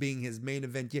this being his main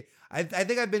event. I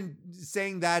think I've been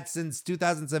saying that since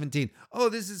 2017. Oh,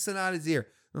 this is Sanada's year.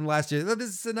 And last year, oh, this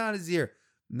is Sanada's year.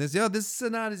 And this is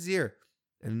Sanada's year.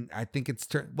 And I think it's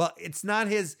well, it's not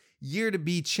his year to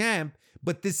be champ,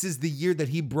 but this is the year that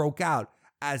he broke out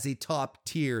as a top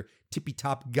tier, tippy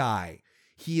top guy.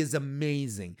 He is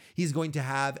amazing. He's going to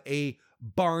have a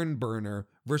barn burner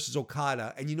versus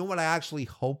Okada. And you know what I actually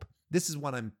hope? This is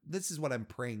what I'm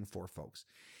praying for, folks.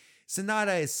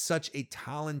 Sanada is such a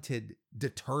talented,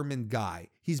 determined guy.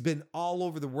 He's been all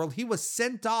over the world. He was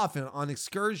sent off on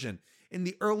excursion in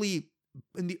the early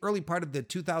part of the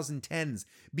 2010s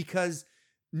because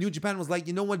New Japan was like,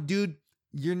 you know what, dude,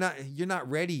 you're not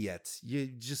ready yet. You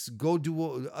just go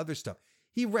do other stuff.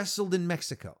 He wrestled in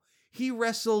Mexico. He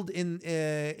wrestled in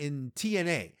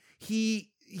TNA.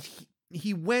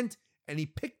 He went and he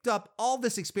picked up all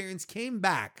this experience, came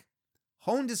back,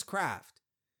 honed his craft,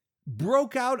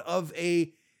 broke out of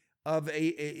a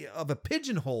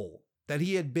pigeonhole that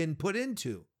he had been put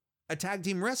into, a tag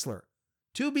team wrestler,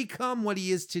 to become what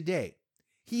he is today.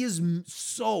 He is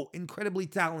so incredibly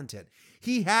talented.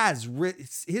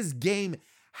 His game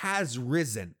has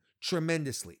risen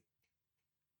tremendously.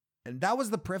 And that was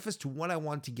the preface to what I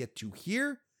want to get to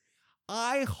here.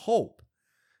 I hope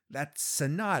that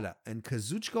Sanada and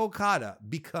Kazuchika Okada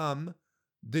become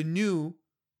the new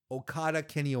Okada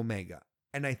Kenny Omega.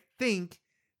 And I think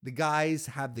the guys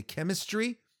have the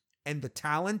chemistry and the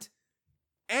talent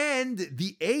and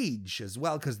the age as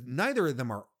well, because neither of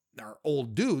them are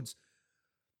old dudes,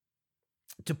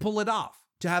 to pull it off,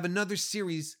 to have another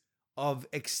series of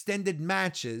extended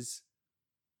matches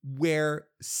where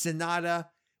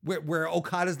where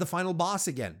Okada's the final boss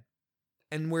again,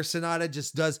 and where Sanada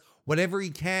just does whatever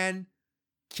he can't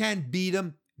beat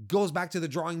him, goes back to the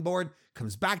drawing board,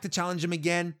 comes back to challenge him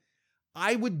again.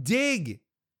 I would dig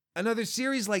another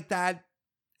series like that.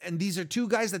 And these are two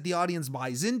guys that the audience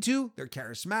buys into. They're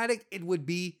charismatic. It would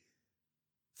be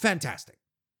fantastic.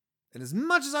 And as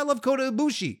much as I love Kota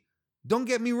Ibushi, don't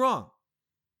get me wrong,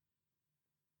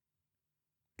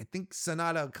 I think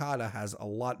Sanada Okada has a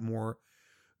lot more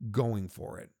going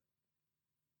for it.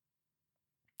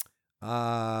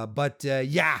 But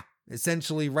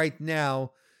essentially right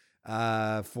now,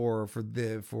 for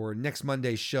next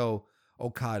Monday's show,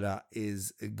 Okada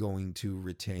is going to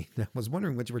retain. I was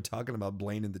wondering what you were talking about.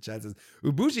 Blaine in the chat says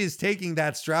Ibushi is taking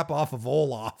that strap off of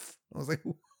Olaf. I was like,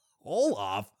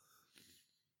 Olaf?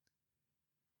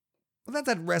 Well, that's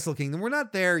at Wrestle Kingdom. We're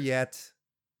not there yet.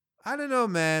 I don't know,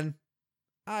 man.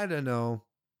 I don't know.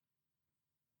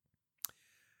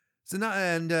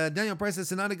 Daniel Price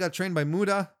says Sanada got trained by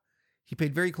Muda. He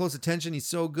paid very close attention. He's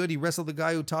so good. He wrestled the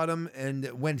guy who taught him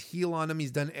and went heel on him.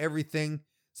 He's done everything.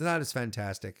 Sanada's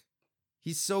fantastic.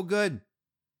 He's so good.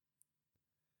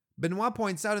 Benoit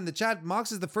points out in the chat,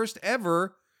 Mox is the first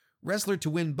ever wrestler to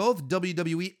win both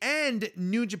WWE and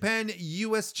New Japan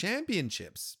US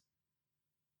championships.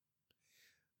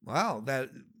 Wow,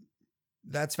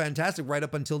 that's fantastic. Right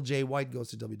up until Jay White goes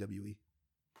to WWE.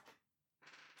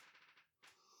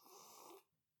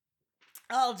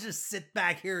 I'll just sit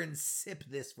back here and sip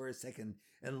this for a second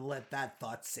and let that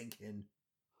thought sink in.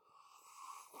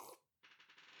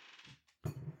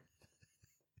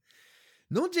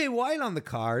 No Jay White on the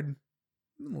card.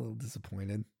 I'm a little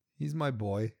disappointed. He's my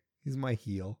boy. He's my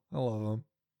heel. I love him.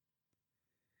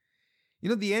 You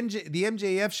know, the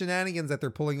MJF shenanigans that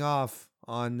they're pulling off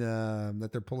with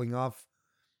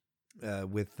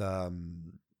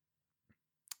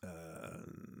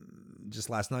just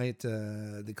last night,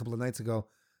 a couple of nights ago.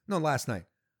 No, last night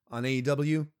on AEW.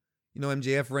 You know,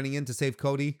 MJF running in to save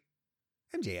Cody.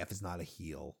 MJF is not a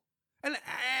heel. And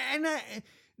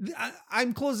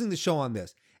I'm closing the show on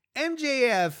this.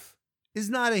 MJF is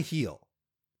not a heel.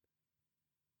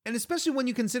 And especially when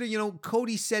you consider, you know,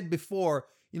 Cody said before,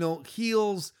 you know,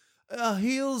 heels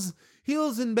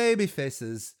and baby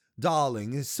faces,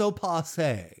 darling, is so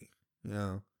passé. You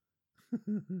know.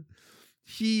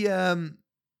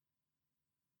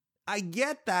 I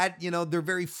get that, you know, they're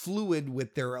very fluid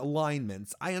with their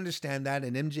alignments. I understand that.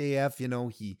 And MJF, you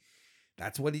know,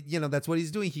 that's what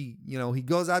he's doing. He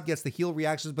goes out, gets the heel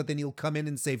reactions, but then he'll come in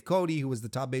and save Cody, who is the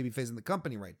top babyface in the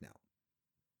company right now.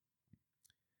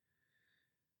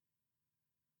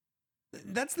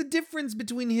 That's the difference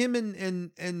between him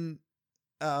and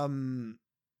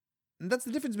that's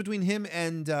the difference between him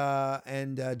and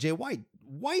Jay White.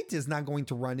 White is not going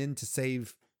to run in to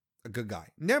save a good guy.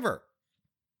 Never.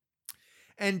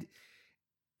 And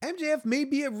MJF may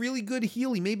be a really good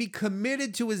heel. He may be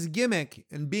committed to his gimmick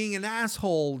and being an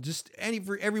asshole just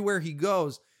everywhere he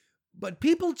goes. But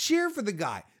people cheer for the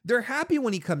guy. They're happy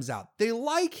when he comes out. They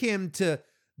like to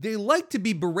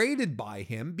be berated by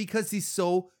him because he's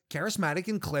so charismatic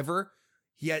and clever.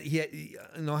 He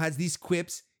has these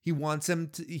quips. He wants them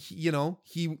to,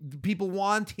 people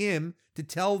want him to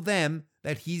tell them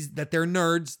that they're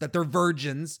nerds, that they're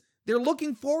virgins. They're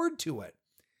looking forward to it.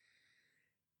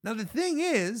 Now the thing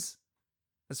is,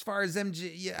 as far as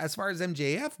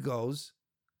MJF goes,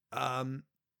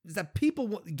 is that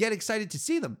people get excited to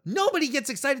see them. Nobody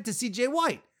gets excited to see Jay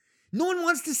White. No one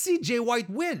wants to see Jay White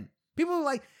win. People are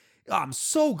like, oh, I'm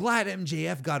so glad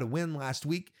MJF got a win last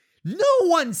week. No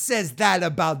one says that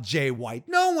about Jay White.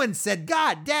 No one said,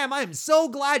 God damn, I'm so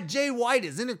glad Jay White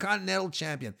is Intercontinental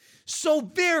Champion. So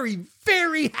very,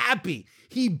 very happy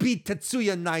he beat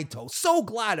Tetsuya Naito. So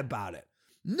glad about it.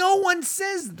 No one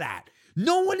says that.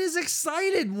 No one is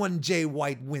excited when Jay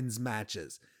White wins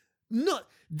matches. No,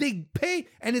 they pay,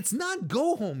 and it's not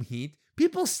go-home heat.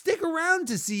 People stick around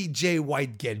to see Jay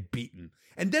White get beaten.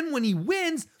 And then when he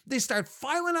wins, they start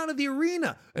filing out of the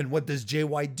arena. And what does Jay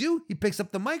White do? He picks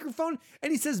up the microphone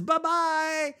and he says,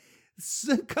 bye-bye.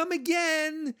 Come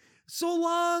again. So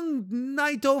long,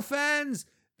 Naito fans.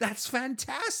 That's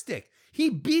fantastic.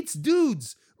 He beats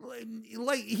dudes.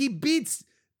 Like he beats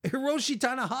Hiroshi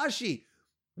Tanahashi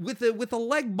with a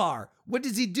leg bar. What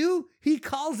does he do? He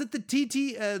calls it the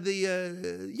TTO,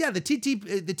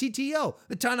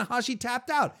 the Tanahashi tapped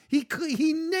out.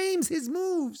 He names his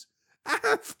moves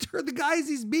after the guys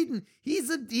he's beaten.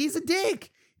 He's a dick.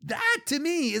 That to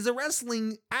me is a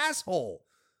wrestling asshole.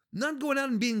 Not going out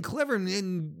and being clever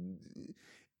and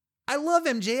I love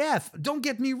MJF. Don't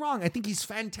get me wrong. I think he's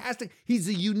fantastic. He's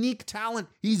a unique talent.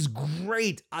 He's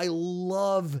great. I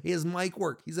love his mic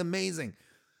work. He's amazing.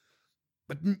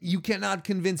 But you cannot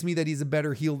convince me that he's a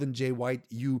better heel than Jay White.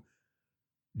 You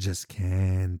just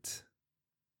can't.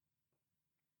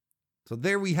 So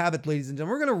there we have it, ladies and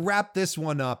gentlemen. We're going to wrap this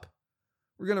one up.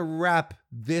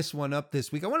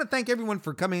 This week. I want to thank everyone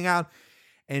for coming out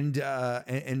and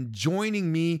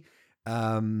joining me.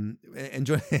 And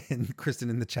Kristen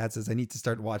in the chat says, I need to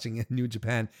start watching New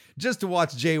Japan just to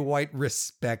watch Jay White.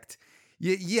 Respect.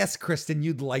 Yes, Kristen,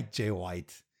 you'd like Jay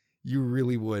White. You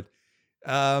really would.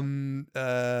 And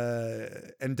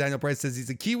Daniel Price says he's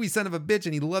a Kiwi son of a bitch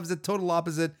and he loves it. Total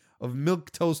opposite of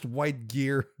milk toast white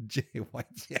gear. Jay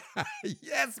White. Yeah.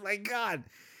 Yes, my God.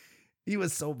 He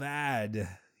was so bad.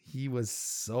 He was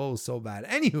so bad.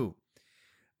 Anywho,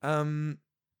 an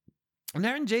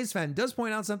Aaron Jays fan does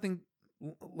point out something.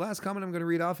 Last comment I'm going to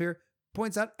read off here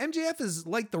points out MJF is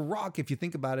like The Rock. If you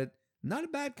think about it, not a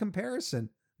bad comparison.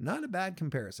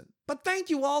 But thank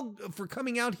you all for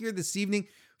coming out here this evening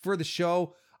for the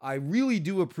show. I really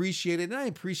do appreciate it. And I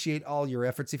appreciate all your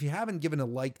efforts. If you haven't given a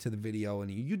like to the video and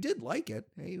you did like it,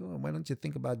 hey, well, why don't you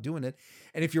think about doing it?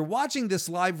 And if you're watching this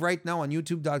live right now on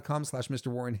youtube.com/Mr.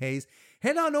 Warren Hayes,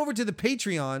 head on over to the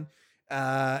Patreon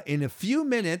in a few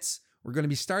minutes. We're going to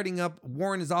be starting up.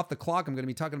 Warren is off the clock. I'm going to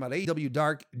be talking about AEW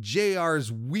Dark,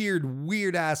 JR's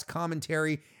weird ass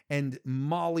commentary, and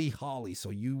Molly Holly.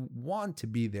 So you want to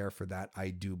be there for that, I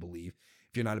do believe.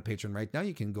 If you're not a patron right now,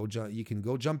 you can go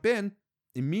jump in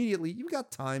immediately. You've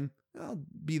got time. I'll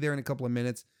be there in a couple of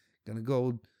minutes. Gonna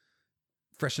go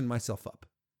freshen myself up.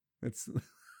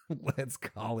 Let's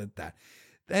call it that.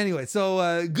 Anyway,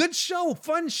 so good show,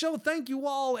 fun show. Thank you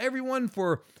all, everyone,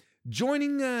 for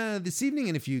joining this evening.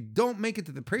 And if you don't make it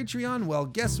to the Patreon, well,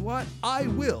 guess what? I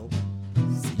will.